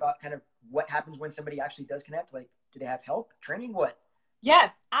little bit about kind of what happens when somebody actually does connect? Like, do they have help, training, what?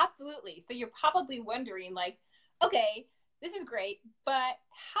 Yes, absolutely. So you're probably wondering, like, okay, this is great, but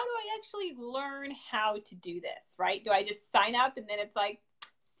how do I actually learn how to do this, right? Do I just sign up and then it's like,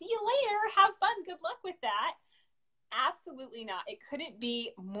 see you later, have fun, good luck with that? Absolutely not. It couldn't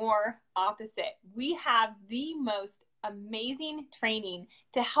be more opposite. We have the most amazing training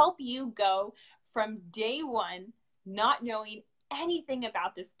to help you go from day one, not knowing anything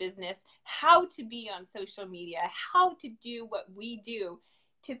about this business, how to be on social media, how to do what we do,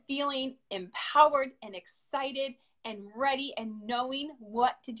 to feeling empowered and excited and ready and knowing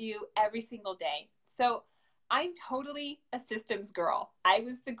what to do every single day. So I'm totally a systems girl. I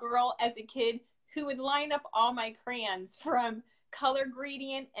was the girl as a kid who would line up all my crayons from color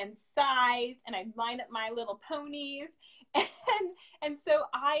gradient and size, and I'd line up my little ponies. And so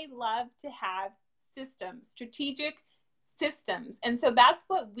I love to have systems, strategic systems. And so that's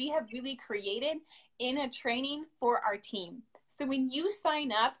what we have really created in a training for our team. So when you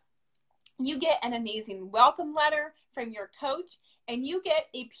sign up, you get an amazing welcome letter from your coach, and you get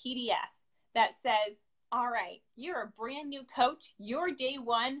a PDF that says, all right, you're a brand new coach. Your day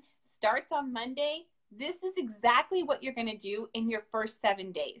one starts on Monday. This is exactly what you're going to do in your first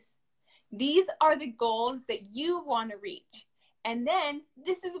 7 days. These are the goals that you want to reach. And then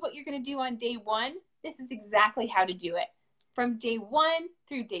this is what you're going to do on day one. This is exactly how to do it. From day 1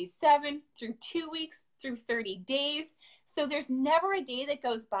 through day 7, through 2 weeks, through 30 days. So there's never a day that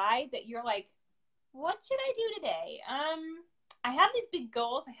goes by that you're like, what should I do today? I have these big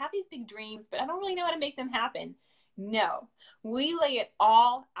goals, I have these big dreams, but I don't really know how to make them happen. No, we lay it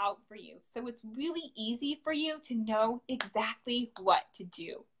all out for you. So it's really easy for you to know exactly what to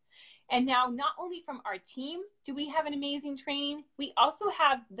do. And now, not only from our team do we have an amazing training, we also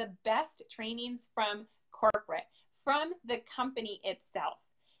have the best trainings from corporate, from the company itself.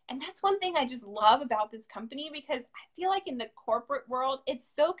 And that's one thing I just love about this company, because I feel like in the corporate world,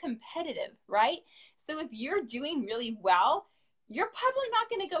 it's so competitive, right? So if you're doing really well, you're probably not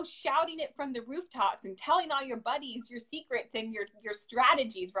going to go shouting it from the rooftops and telling all your buddies your secrets and your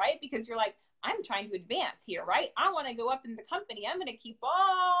strategies, right? Because you're like, I'm trying to advance here, right? I want to go up in the company. I'm going to keep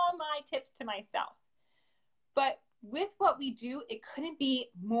all my tips to myself. But with what we do, it couldn't be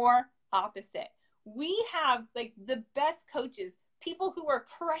more opposite. We have like the best coaches, people who are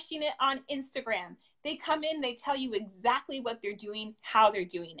crushing it on Instagram. They come in, they tell you exactly what they're doing, how they're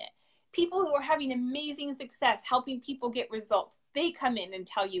doing it. People who are having amazing success, helping people get results, they come in and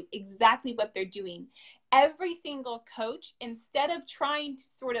tell you exactly what they're doing. Every single coach, instead of trying to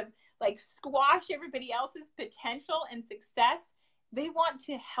sort of like squash everybody else's potential and success, they want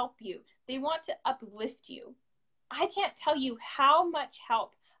to help you. They want to uplift you. I can't tell you how much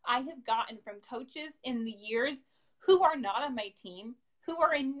help I have gotten from coaches in the years who are not on my team, who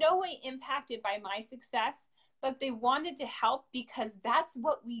are in no way impacted by my success, but they wanted to help because that's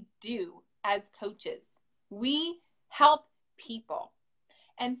what we do as coaches. We help people.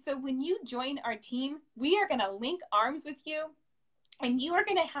 And so when you join our team, we are going to link arms with you, and you are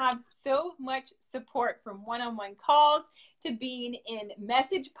going to have so much support, from one-on-one calls to being in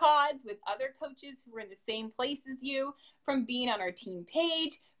message pods with other coaches who are in the same place as you, from being on our team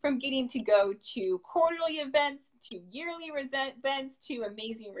page, from getting to go to quarterly events, to yearly events, to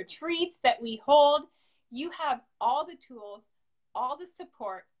amazing retreats that we hold. You have all the tools, all the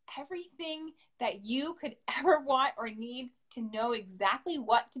support, everything that you could ever want or need to know exactly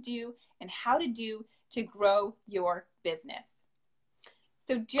what to do and how to do to grow your business.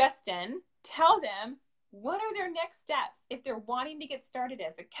 So Justin, tell them what are their next steps if they're wanting to get started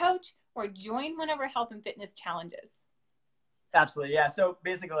as a coach or join one of our health and fitness challenges. Absolutely. Yeah. So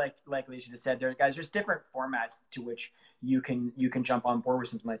basically, like Alicia just said, there's different formats to which you can jump on board with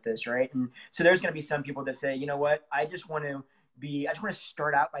something like this, right? And so there's going to be some people that say, you know what, I just want to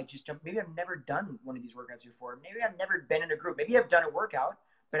start out by just maybe I've never done one of these workouts before. Maybe I've never been in a group. Maybe I've done a workout,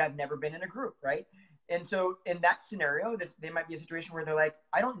 but I've never been in a group, right? And so in that scenario, they might be a situation where they're like,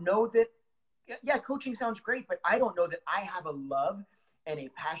 I don't know that, yeah, coaching sounds great, but I don't know that I have a love and a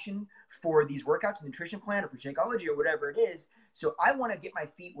passion for these workouts, nutrition plan, or for Shakeology, or whatever it is. So I want to get my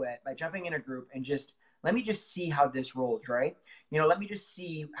feet wet by jumping in a group and just let me just see how this rolls, right? Let me just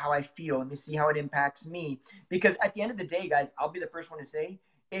see how I feel. Let me see how it impacts me. Because at the end of the day, guys, I'll be the first one to say,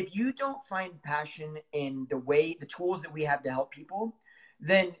 if you don't find passion in the tools that we have to help people,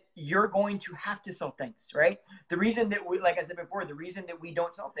 then you're going to have to sell things, right? The reason that like I said before, the reason that we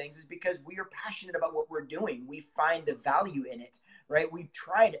don't sell things is because we are passionate about what we're doing. We find the value in it, right? We've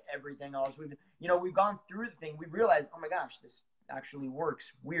tried everything else. We've gone through the thing. We realized, oh my gosh, this actually works.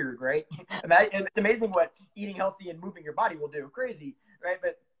 Weird, right? It's amazing what eating healthy and moving your body will do. Crazy, right?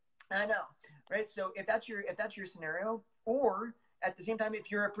 But I know, right? So if that's your scenario, or at the same time,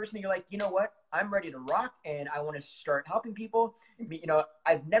 if you're a person that you're like, you know what, I'm ready to rock and I want to start helping people.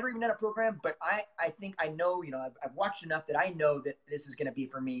 I've never even done a program, but I think I know, I've watched enough that I know that this is going to be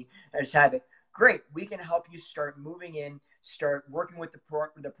for me. I just have it. Great. We can help you start moving in, start working with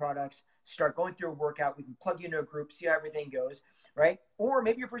the products, start going through a workout. We can plug you into a group, see how everything goes, right? Or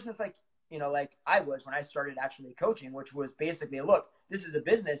maybe you're a person that's like, like I was when I started actually coaching, which was basically, look, this is a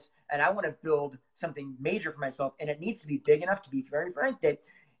business and I want to build something major for myself. And it needs to be big enough, to be very frank, that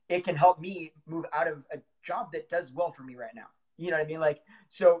it can help me move out of a job that does well for me right now. You know what I mean? Like,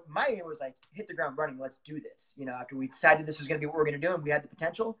 so my aim was like, hit the ground running. Let's do this. After we decided this was going to be what we're going to do and we had the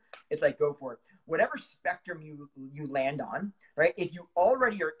potential, it's like, go for it. Whatever spectrum you land on, right? If you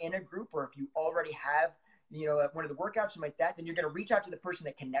already are in a group, or if you already have one of the workouts, something like that, then you're going to reach out to the person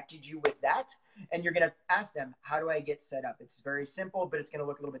that connected you with that. And you're going to ask them, how do I get set up? It's very simple, but it's going to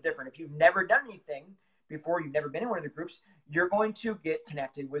look a little bit different. If you've never done anything before, you've never been in one of the groups, you're going to get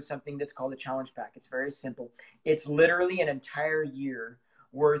connected with something that's called a challenge pack. It's very simple. It's literally an entire year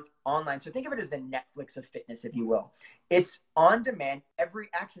worth online. So think of it as the Netflix of fitness, if you will. It's on demand,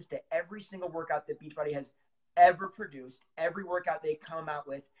 access to every single workout that Beachbody has ever produced, every workout they come out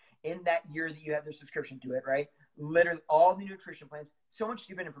with in that year that you have their subscription to it, right? Literally all the nutrition plans, so much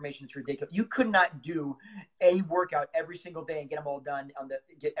stupid information, it's ridiculous. You could not do a workout every single day and get them all done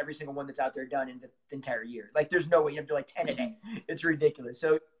get every single one that's out there done in the entire year. Like, there's no way. You have to do like 10 a day. It's ridiculous.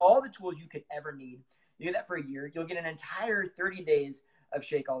 So all the tools you could ever need, you do that for a year. You'll get an entire 30 days of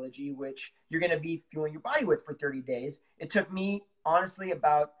Shakeology, which you're going to be fueling your body with for 30 days. It took me, honestly, it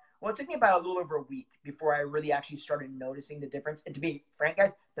took me about a little over a week before I really actually started noticing the difference. And to be frank,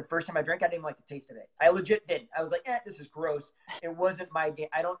 guys, the first time I drank, I didn't like the taste of it. I legit didn't. I was like, this is gross. It wasn't my game.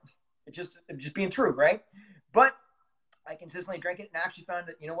 I'm just being true, right? But I consistently drank it and actually found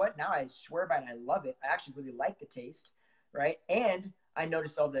that, you know what? Now I swear by it. I love it. I actually really like the taste, right? And I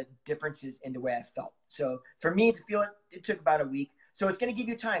noticed all the differences in the way I felt. So for me to feel it, it took about a week. So it's going to give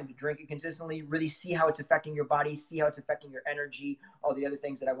you time to drink it consistently, really see how it's affecting your body, see how it's affecting your energy, all the other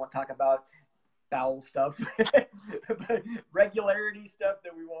things that I won't talk about, bowel stuff, regularity stuff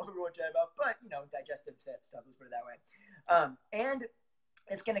that we won't chat about, but, digestive stuff, let's put it that way. And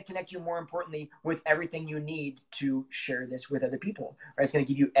it's going to connect you, more importantly, with everything you need to share this with other people, right? It's going to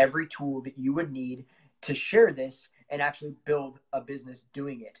give you every tool that you would need to share this and actually build a business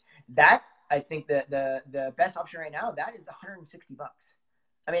doing it. That, I think that the best option right now, that is $160.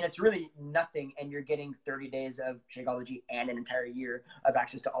 I mean, it's really nothing, and you're getting 30 days of Shakeology and an entire year of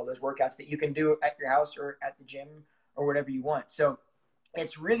access to all those workouts that you can do at your house or at the gym or whatever you want. So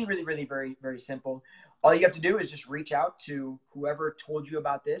it's really, really, really very, very simple. All you have to do is just reach out to whoever told you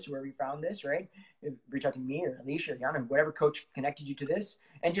about this, whoever you found this, right? Reach out to me or Alicia or Yana, whatever coach connected you to this,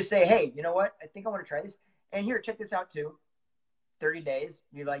 and just say, hey, you know what? I think I want to try this. And here, check this out too. 30 days.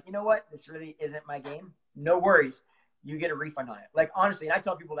 You're like, you know what? This really isn't my game. No worries. You get a refund on it. Like, honestly, and I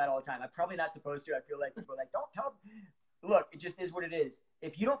tell people that all the time. I'm probably not supposed to. I feel like people are like, don't tell them. Look, it just is what it is.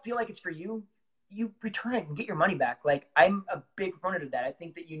 If you don't feel like it's for you, you return it and get your money back. Like, I'm a big proponent of that. I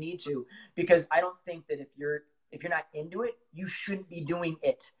think that you need to, because I don't think that if you're not into it, you shouldn't be doing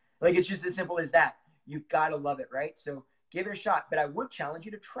it. Like, it's just as simple as that. You've got to love it, right? So give it a shot. But I would challenge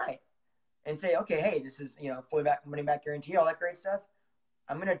you to try it and say, okay, hey, this is, fully back, money back guarantee, all that great stuff.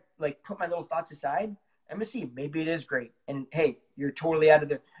 I'm going to put my little thoughts aside. I'm going to see, maybe it is great. And hey, you're totally out of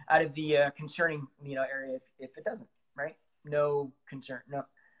the concerning, area if it doesn't, right? No concern. No,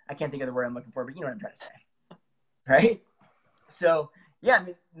 I can't think of the word I'm looking for, but you know what I'm trying to say, right? So yeah, I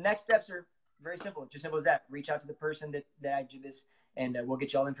mean, next steps are very simple. Just simple as that. Reach out to the person that I do this, and we'll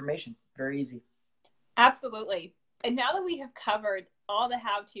get you all the information. Very easy. Absolutely. And now that we have covered all the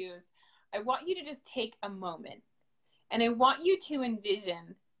how-tos, I want you to just take a moment and I want you to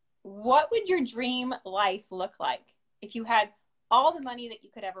envision, what would your dream life look like if you had all the money that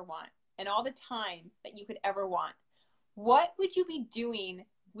you could ever want and all the time that you could ever want? What would you be doing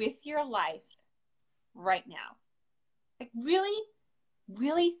with your life right now? Like, really,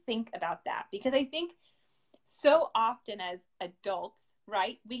 really think about that, because I think so often as adults,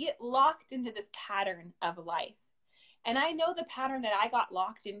 right, we get locked into this pattern of life. And I know the pattern that I got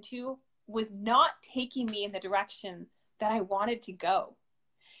locked into was not taking me in the direction that I wanted to go.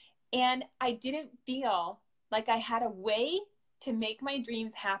 And I didn't feel like I had a way to make my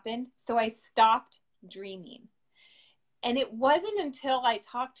dreams happen, so I stopped dreaming. And it wasn't until I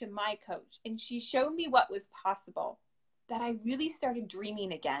talked to my coach and she showed me what was possible that I really started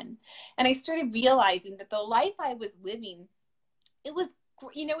dreaming again. And I started realizing that the life I was living, it was,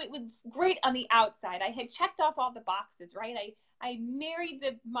 you know, it was great on the outside. I had checked off all the boxes, right? I married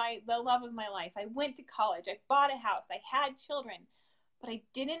the love of my life. I went to college. I bought a house. I had children. But I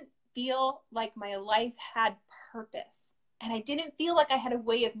didn't feel like my life had purpose. And I didn't feel like I had a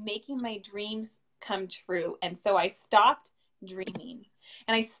way of making my dreams come true. And so I stopped dreaming.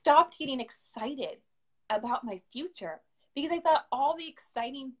 And I stopped getting excited about my future, because I thought all the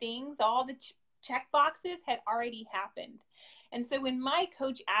exciting things, all the check boxes had already happened. And so when my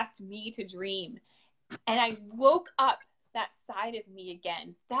coach asked me to dream and I woke up that side of me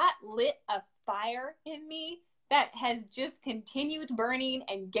again, that lit a fire in me that has just continued burning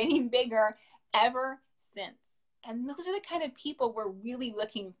and getting bigger ever since. And those are the kind of people we're really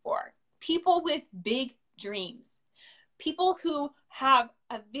looking for. People with big dreams. People who have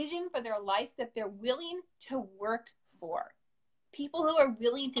a vision for their life that they're willing to work for. People who are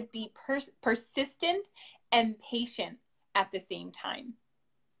willing to be persistent and patient at the same time.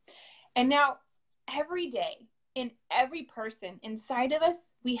 And now, every day, in every person inside of us,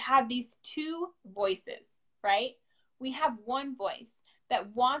 we have these two voices, right? We have one voice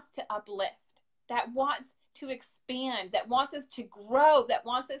that wants to uplift, that wants to expand, that wants us to grow, that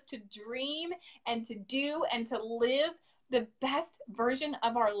wants us to dream and to do and to live the best version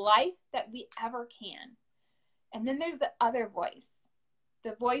of our life that we ever can. And then there's the other voice,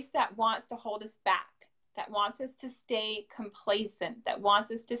 the voice that wants to hold us back, that wants us to stay complacent, that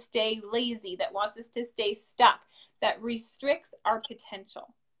wants us to stay lazy, that wants us to stay stuck, that restricts our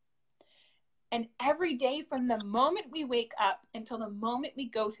potential. And every day, from the moment we wake up until the moment we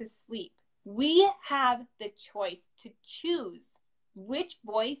go to sleep, we have the choice to choose which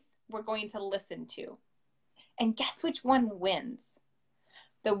voice we're going to listen to. And guess which one wins?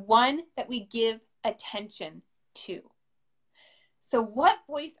 The one that we give attention to. So what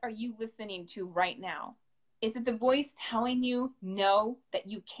voice are you listening to right now? Is it the voice telling you no, that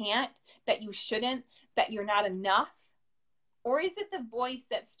you can't, that you shouldn't, that you're not enough? Or is it the voice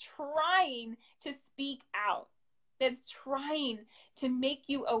that's trying to speak out, that's trying to make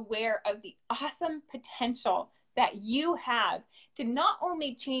you aware of the awesome potential that you have to not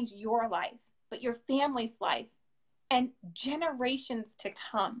only change your life, but your family's life and generations to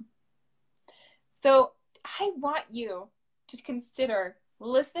come? So I want you to consider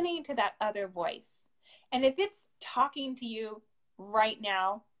listening to that other voice. And if it's talking to you right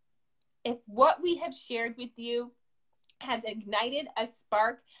now, if what we have shared with you has ignited a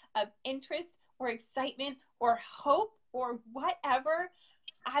spark of interest or excitement or hope or whatever,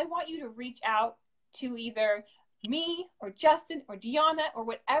 I want you to reach out to either me or Justin or Deanna or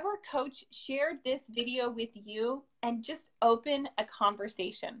whatever coach shared this video with you and just open a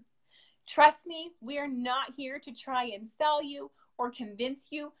conversation. Trust me, we are not here to try and sell you or convince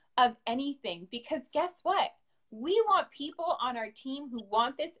you of anything, because guess what? We want people on our team who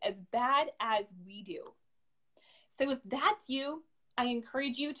want this as bad as we do. So if that's you, I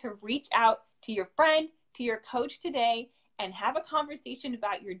encourage you to reach out to your friend, to your coach today, and have a conversation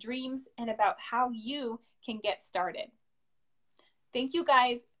about your dreams and about how you can get started. Thank you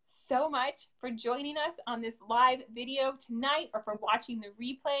guys so much for joining us on this live video tonight or for watching the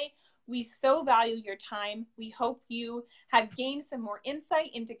replay. We so value your time. We hope you have gained some more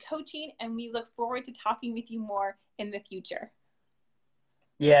insight into coaching, and we look forward to talking with you more in the future.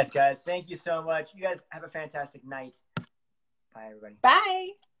 Yes, guys. Thank you so much. You guys have a fantastic night. Bye, everybody. Bye.